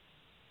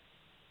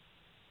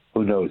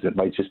 Who knows? It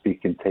might just be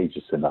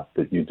contagious enough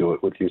that you do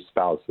it with your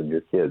spouse and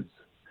your kids.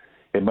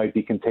 It might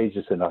be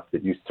contagious enough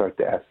that you start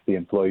to ask the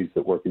employees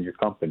that work in your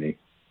company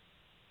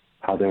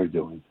how they're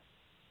doing.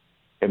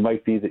 It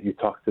might be that you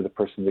talk to the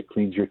person that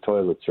cleans your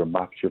toilets or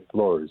mops your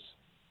floors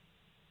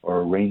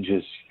or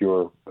arranges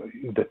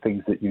the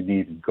things that you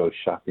need and goes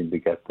shopping to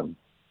get them.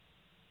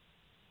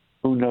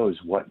 Who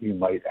knows what you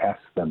might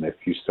ask them if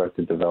you start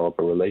to develop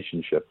a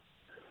relationship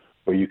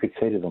where you could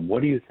say to them,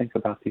 "What do you think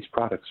about these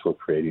products we're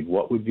creating?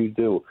 What would you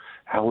do?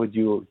 How would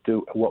you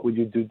do? What would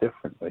you do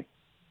differently?"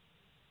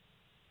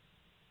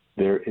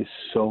 There is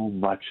so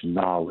much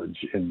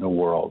knowledge in the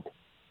world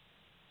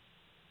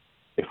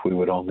if we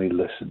would only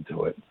listen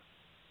to it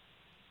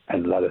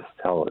and let us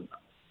tell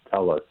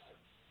us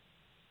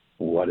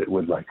what it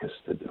would like us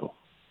to do.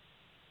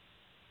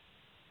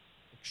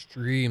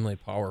 extremely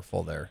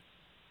powerful there,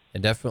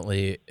 and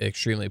definitely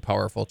extremely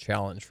powerful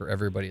challenge for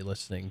everybody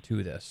listening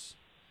to this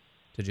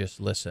to just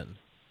listen.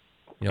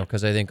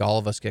 Because I think all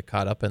of us get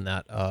caught up in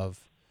that of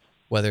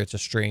whether it's a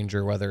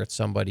stranger, whether it's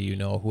somebody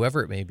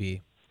whoever it may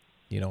be.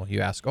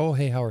 You ask, oh,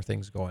 hey, how are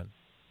things going?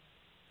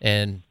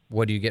 And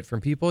what do you get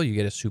from people? You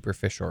get a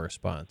superficial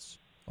response.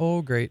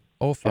 Oh, great.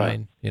 Oh,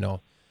 fine.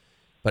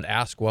 But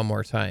ask one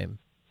more time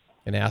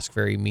and ask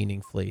very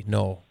meaningfully.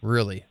 No,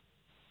 really,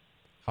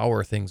 how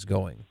are things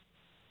going?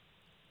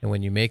 And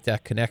when you make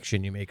that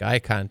connection, you make eye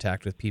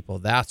contact with people,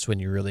 that's when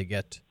you really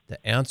get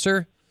the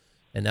answer.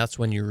 And that's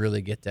when you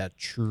really get that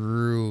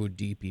true,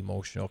 deep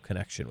emotional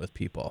connection with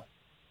people.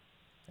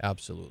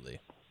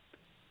 Absolutely.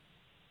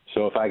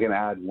 So if I can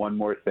add one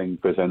more thing,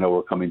 because I know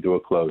we're coming to a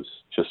close,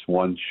 just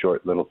one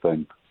short little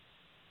thing.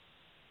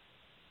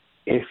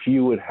 If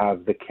you would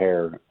have the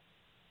care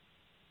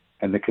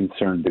and the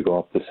concern to go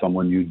up to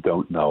someone you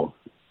don't know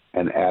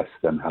and ask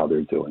them how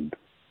they're doing,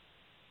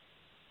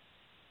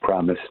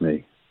 promise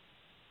me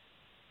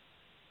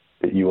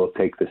that you will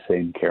take the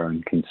same care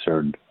and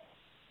concern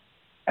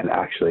and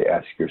actually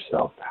ask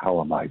yourself, how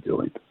am I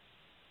doing?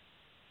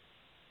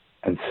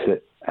 And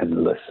sit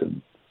and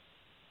listen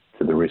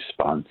to the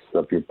response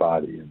of your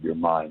body, of your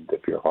mind, of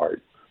your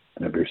heart,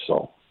 and of your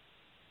soul.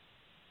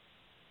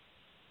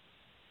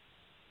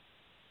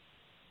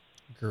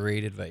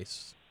 Great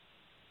advice.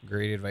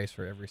 Great advice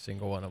for every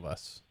single one of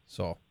us.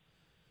 So,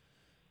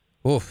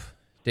 oof,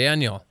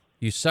 Daniel,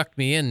 you sucked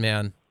me in,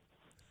 man.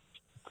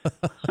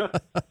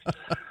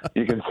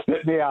 You can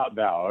spit me out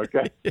now,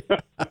 okay?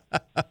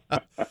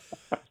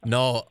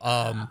 No,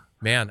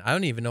 man, I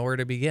don't even know where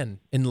to begin.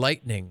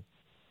 Enlightening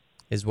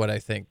is what I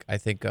think. I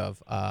think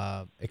of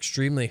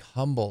extremely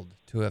humbled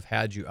to have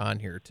had you on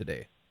here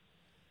today.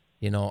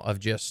 Of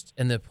just,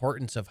 and the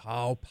importance of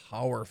how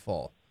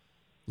powerful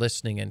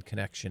listening and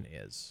connection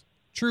is.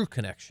 True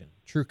connection,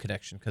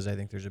 because I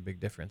think there's a big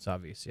difference,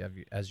 obviously,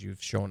 as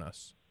you've shown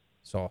us.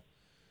 So,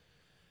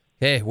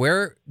 hey,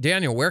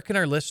 Daniel, where can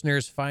our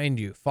listeners find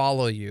you,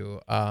 follow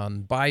you,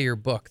 buy your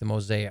book, The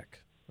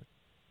Mosaic?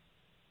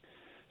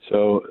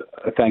 So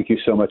thank you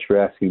so much for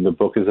asking. The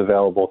book is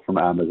available from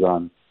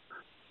Amazon.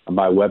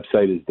 My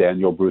website is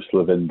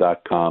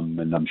danielbrucelevin.com,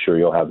 and I'm sure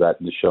you'll have that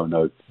in the show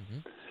notes.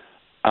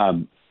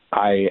 Mm-hmm.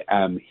 I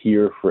am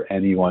here for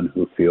anyone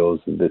who feels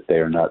that they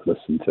are not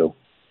listened to,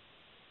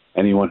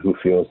 anyone who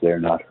feels they're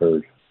not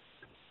heard.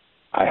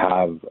 I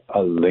have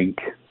a link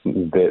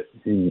that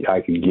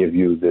I can give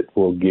you that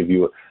will give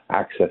you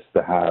access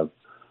to have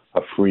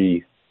a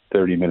free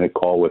 30-minute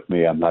call with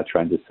me. I'm not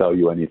trying to sell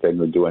you anything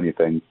or do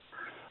anything.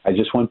 I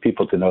just want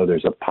people to know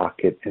there's a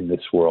pocket in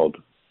this world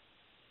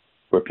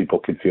where people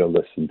can feel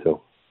listened to.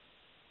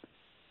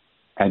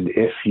 And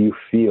if you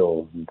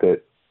feel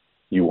that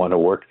you want to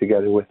work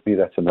together with me,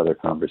 that's another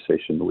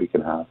conversation that we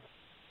can have.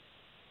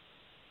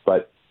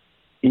 But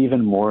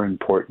even more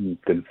important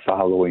than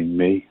following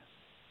me,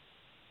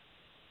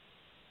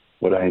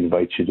 what I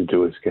invite you to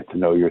do is get to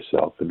know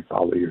yourself and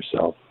follow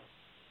yourself.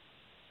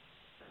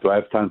 Do I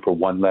have time for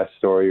one last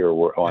story, or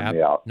we're on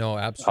the out? No,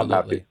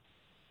 absolutely.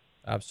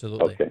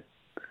 Absolutely. Okay.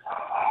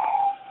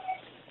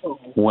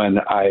 When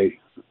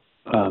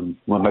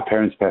my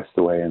parents passed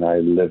away and I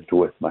lived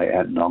with my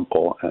aunt and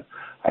uncle, I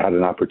had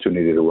an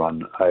opportunity to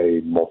run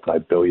a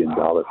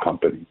multi-billion-dollar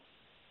company.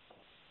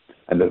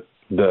 And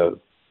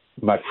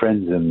my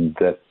friends in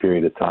that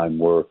period of time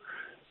were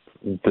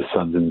the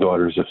sons and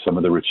daughters of some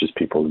of the richest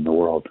people in the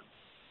world.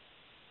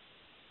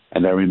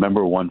 And I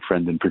remember one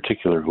friend in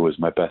particular who was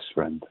my best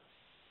friend.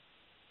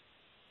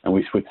 And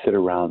we would sit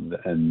around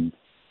and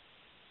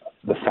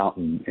the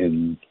fountain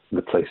in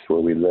the place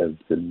where we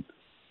lived, and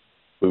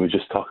we would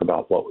just talk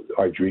about what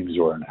our dreams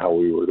were and how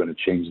we were going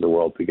to change the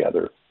world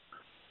together.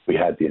 We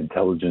had the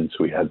intelligence,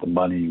 we had the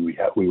money,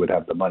 we would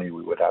have the money,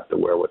 we would have the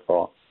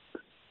wherewithal.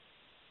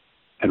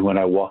 And when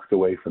I walked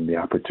away from the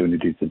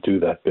opportunity to do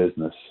that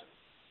business,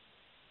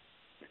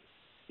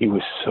 he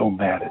was so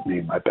mad at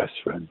me, my best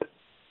friend.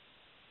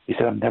 He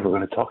said, I'm never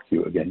going to talk to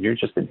you again. You're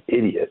just an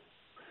idiot.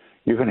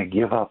 You're going to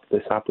give up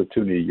this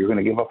opportunity. You're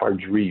going to give up our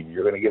dream.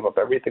 You're going to give up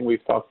everything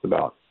we've talked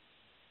about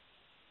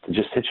to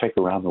just hitchhike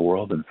around the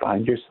world and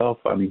find yourself.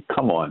 I mean,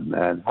 come on,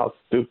 man. How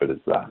stupid is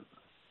that?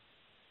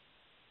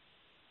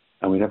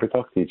 And we never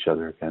talked to each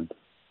other again.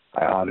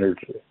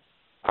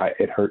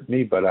 It hurt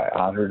me, but I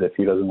honored if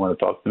he doesn't want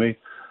to talk to me.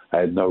 I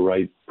had no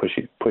right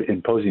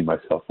imposing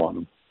myself on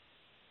him.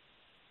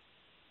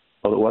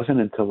 Well, it wasn't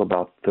until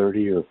about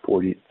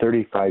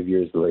 35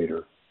 years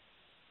later,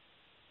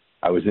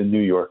 I was in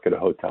New York at a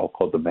hotel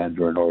called the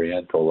Mandarin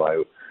Oriental.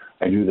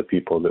 I knew the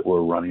people that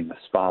were running the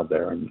spa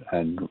there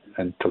and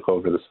took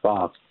over the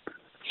spa.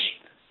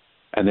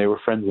 And they were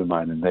friends of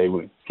mine, and they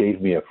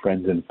gave me a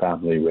friends and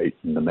family rate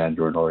in the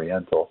Mandarin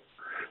Oriental.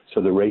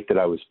 So the rate that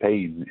I was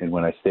paying, and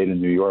when I stayed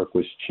in New York,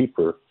 was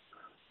cheaper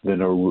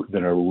than a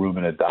room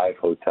in a dive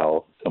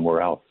hotel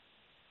somewhere else.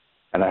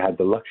 And I had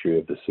the luxury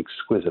of this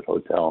exquisite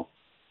hotel.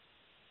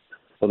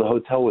 Well, the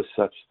hotel was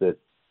such that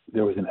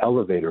there was an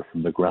elevator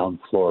from the ground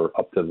floor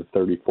up to the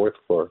 34th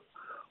floor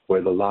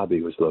where the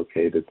lobby was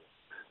located.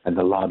 and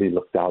the lobby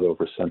looked out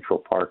over Central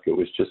Park. It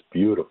was just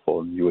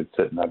beautiful, and you would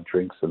sit and have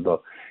drinks in the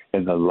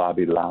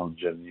lobby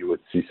lounge, and you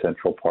would see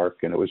Central Park,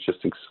 and it was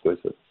just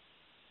exquisite.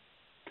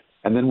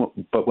 And then,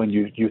 but when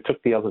you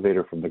took the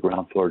elevator from the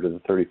ground floor to the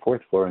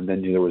 34th floor, and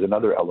then there was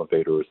another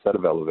elevator or set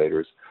of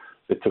elevators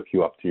that took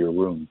you up to your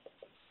room.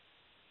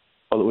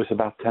 Well, it was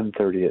about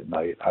 10:30 at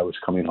night. I was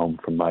coming home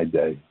from my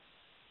day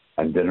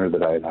and dinner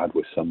that I had had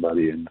with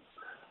somebody, and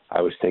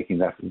I was taking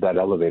that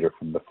elevator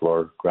from the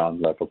floor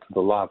ground level to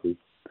the lobby.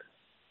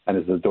 And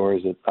as the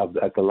doors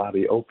at the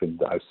lobby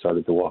opened, I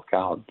started to walk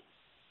out.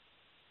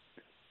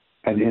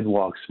 And in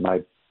walks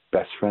my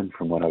best friend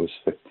from when I was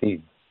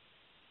 15.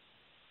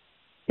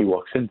 He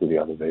walks into the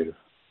elevator.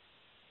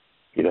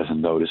 He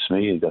doesn't notice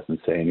me. He doesn't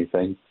say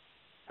anything.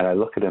 And I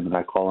look at him and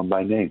I call him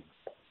by name.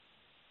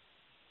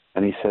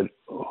 And he said,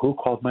 "Who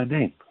called my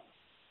name?"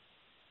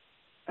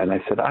 And I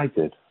said, "I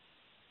did."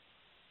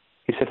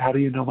 He said, "How do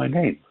you know my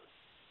name?"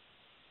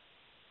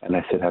 And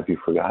I said, "Have you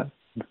forgotten?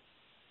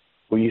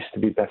 We used to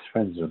be best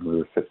friends when we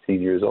were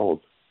 15 years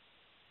old."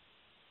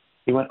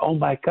 He went, "Oh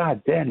my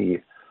God,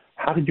 Danny,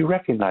 how did you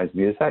recognize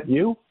me? Is that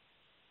you?"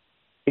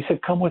 He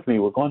said, "Come with me.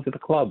 We're going to the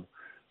club.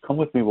 Come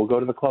with me. We'll go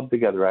to the club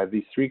together. I have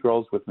these 3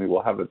 girls with me.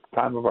 We'll have the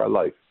time of our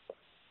life."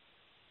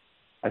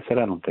 I said,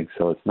 "I don't think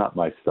so. It's not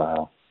my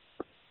style.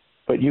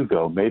 But you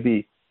go.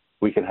 Maybe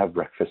we can have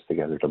breakfast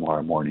together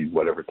tomorrow morning,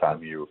 whatever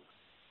time you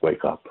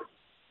wake up."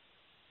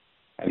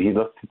 And he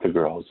looked at the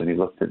girls and he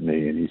looked at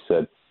me and he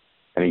said,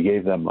 and he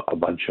gave them a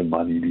bunch of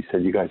money. And he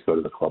said, "You guys go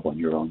to the club on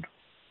your own.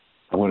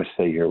 I'm going to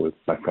stay here with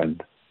my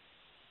friend.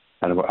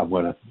 And I'm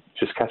going to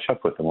just catch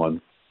up with him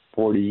on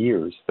 40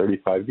 years,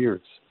 35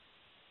 years.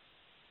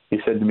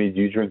 He said to me,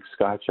 "Do you drink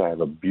scotch? I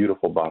have a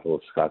beautiful bottle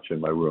of scotch in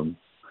my room.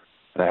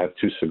 And I have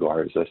 2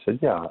 cigars." I said,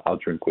 "Yeah, I'll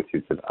drink with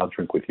you. I'll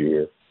drink with you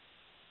here."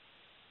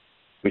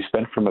 We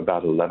spent from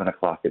about 11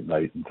 o'clock at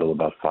night until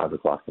about 5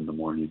 o'clock in the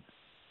morning,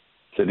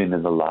 sitting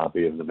in the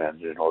lobby of the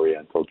Mandarin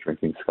Oriental,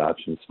 drinking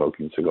scotch and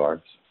smoking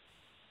cigars.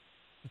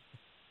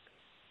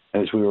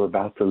 And as we were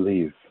about to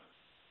leave,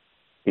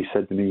 he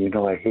said to me, "You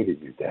know, I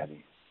hated you,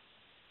 Danny.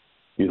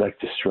 You like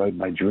destroyed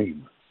my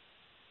dream."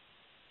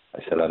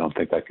 I said, "I don't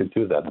think I could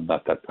do that. I'm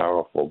not that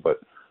powerful, but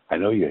I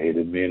know you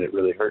hated me, and it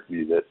really hurt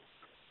me that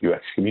you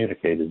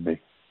excommunicated me."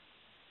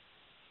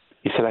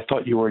 He said, "I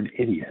thought you were an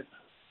idiot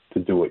to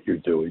do what you're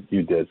doing.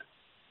 You did.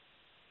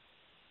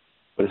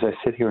 But as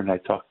I sit here and I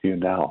talk to you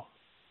now,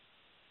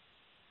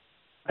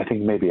 I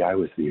think maybe I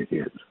was the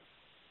idiot.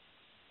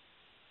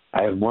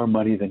 I have more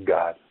money than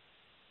God.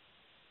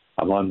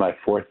 I'm on my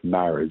 4th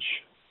marriage.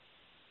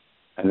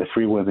 And the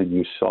 3 women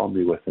you saw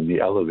me with in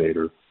the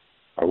elevator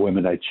are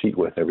women I cheat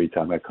with every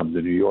time I come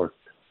to New York.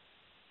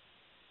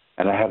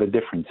 And I have a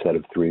different set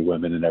of 3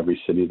 women in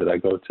every city that I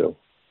go to.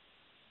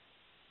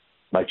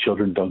 My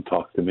children don't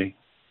talk to me.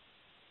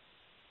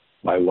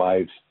 My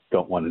wives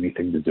don't want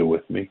anything to do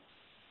with me.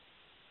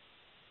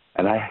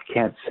 And I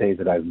can't say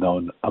that I've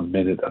known a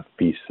minute of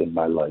peace in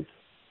my life.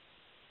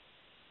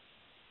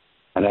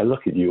 And I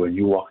look at you and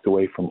you walked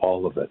away from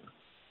all of it.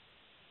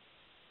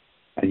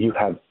 And you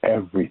have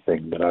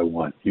everything that I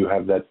want. You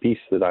have that peace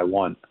that I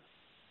want.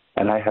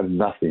 And I have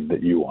nothing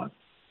that you want.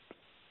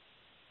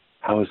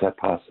 How is that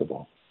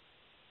possible?"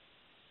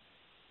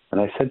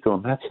 And I said to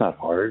him, "That's not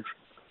hard.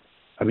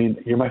 I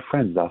mean, you're my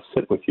friend. I'll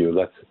sit with you.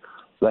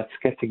 Let's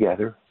get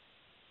together.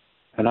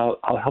 And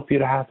I'll help you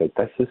to have it.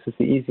 This is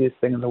the easiest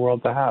thing in the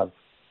world to have."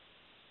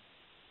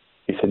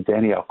 He said,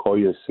 "Danny, I'll call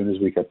you as soon as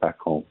we get back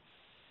home."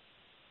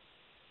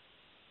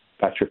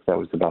 Patrick, that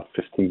was about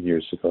 15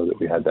 years ago that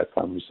we had that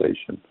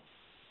conversation.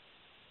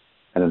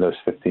 And in those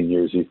 15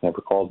 years, he's never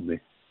called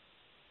me.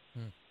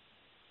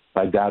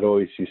 My dad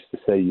always used to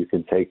say, "You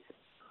can take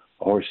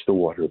a horse to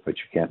water, but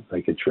you can't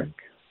make it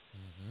drink."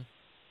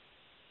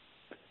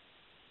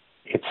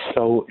 It's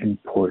so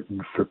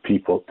important for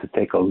people to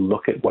take a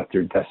look at what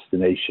their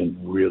destination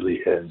really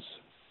is.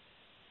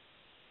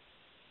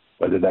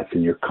 Whether that's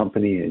in your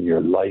company, in your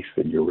life,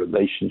 in your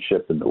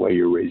relationship, in the way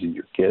you're raising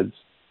your kids.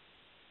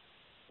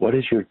 What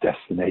is your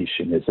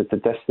destination? Is it the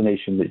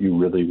destination that you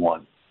really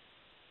want?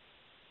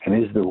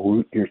 And is the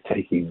route you're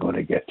taking going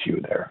to get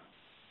you there?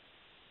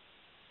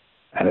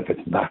 And if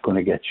it's not going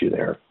to get you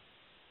there,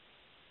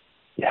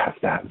 you have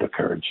to have the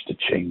courage to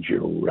change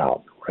your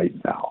route right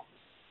now.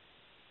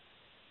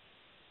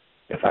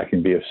 If I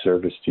can be of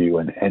service to you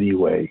in any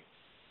way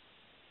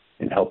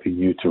in helping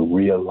you to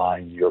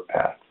realign your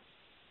path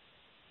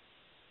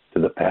to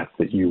the path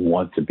that you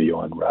want to be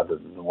on rather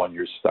than the one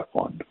you're stuck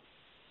on,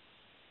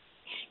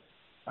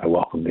 I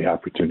welcome the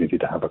opportunity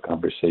to have a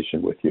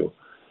conversation with you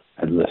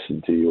and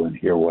listen to you and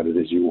hear what it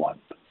is you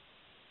want.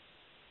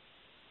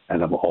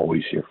 And I'm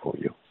always here for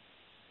you.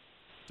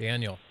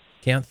 Daniel,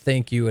 can't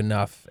thank you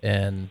enough,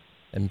 and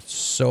I'm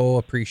so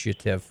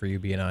appreciative for you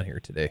being on here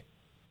today.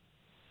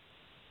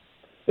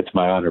 It's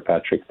my honor,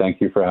 Patrick.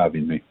 Thank you for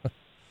having me.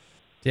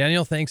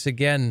 Daniel, thanks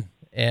again.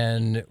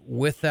 And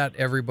with that,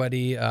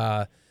 everybody,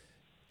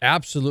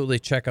 absolutely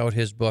check out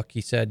his book.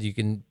 He said you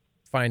can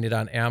find it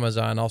on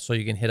Amazon. Also,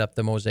 you can hit up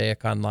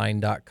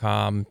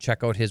themosaiconline.com.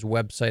 Check out his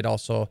website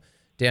also,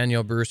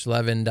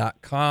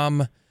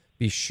 danielbrucelevin.com.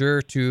 Be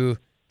sure to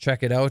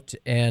check it out.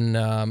 And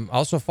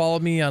also follow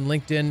me on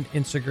LinkedIn,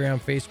 Instagram,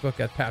 Facebook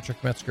at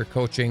Patrick Metzger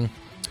Coaching.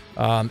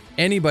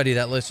 Anybody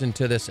that listened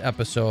to this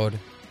episode,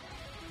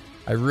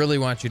 I really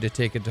want you to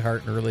take it to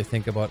heart and really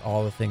think about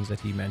all the things that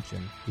he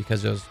mentioned,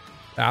 because it was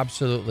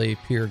absolutely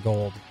pure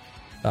gold,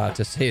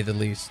 to say the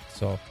least.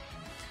 So,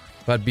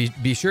 but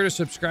be sure to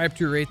subscribe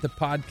to rate the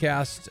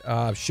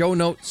podcast. Show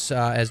notes,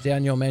 as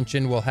Daniel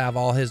mentioned, we'll have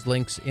all his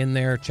links in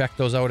there. Check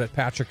those out at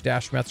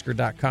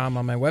patrick-metzger.com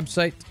on my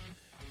website.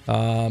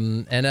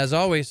 And as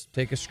always,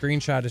 take a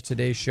screenshot of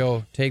today's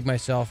show, tag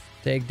myself,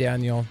 tag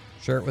Daniel,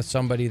 share it with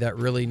somebody that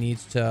really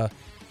needs to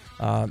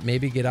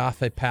maybe get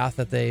off a path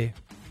that they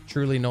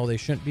truly know they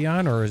shouldn't be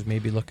on, or is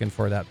maybe looking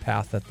for that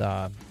path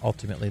that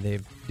ultimately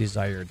they've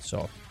desired.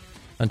 So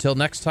until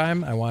next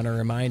time, I want to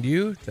remind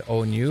you to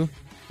own you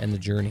and the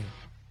journey.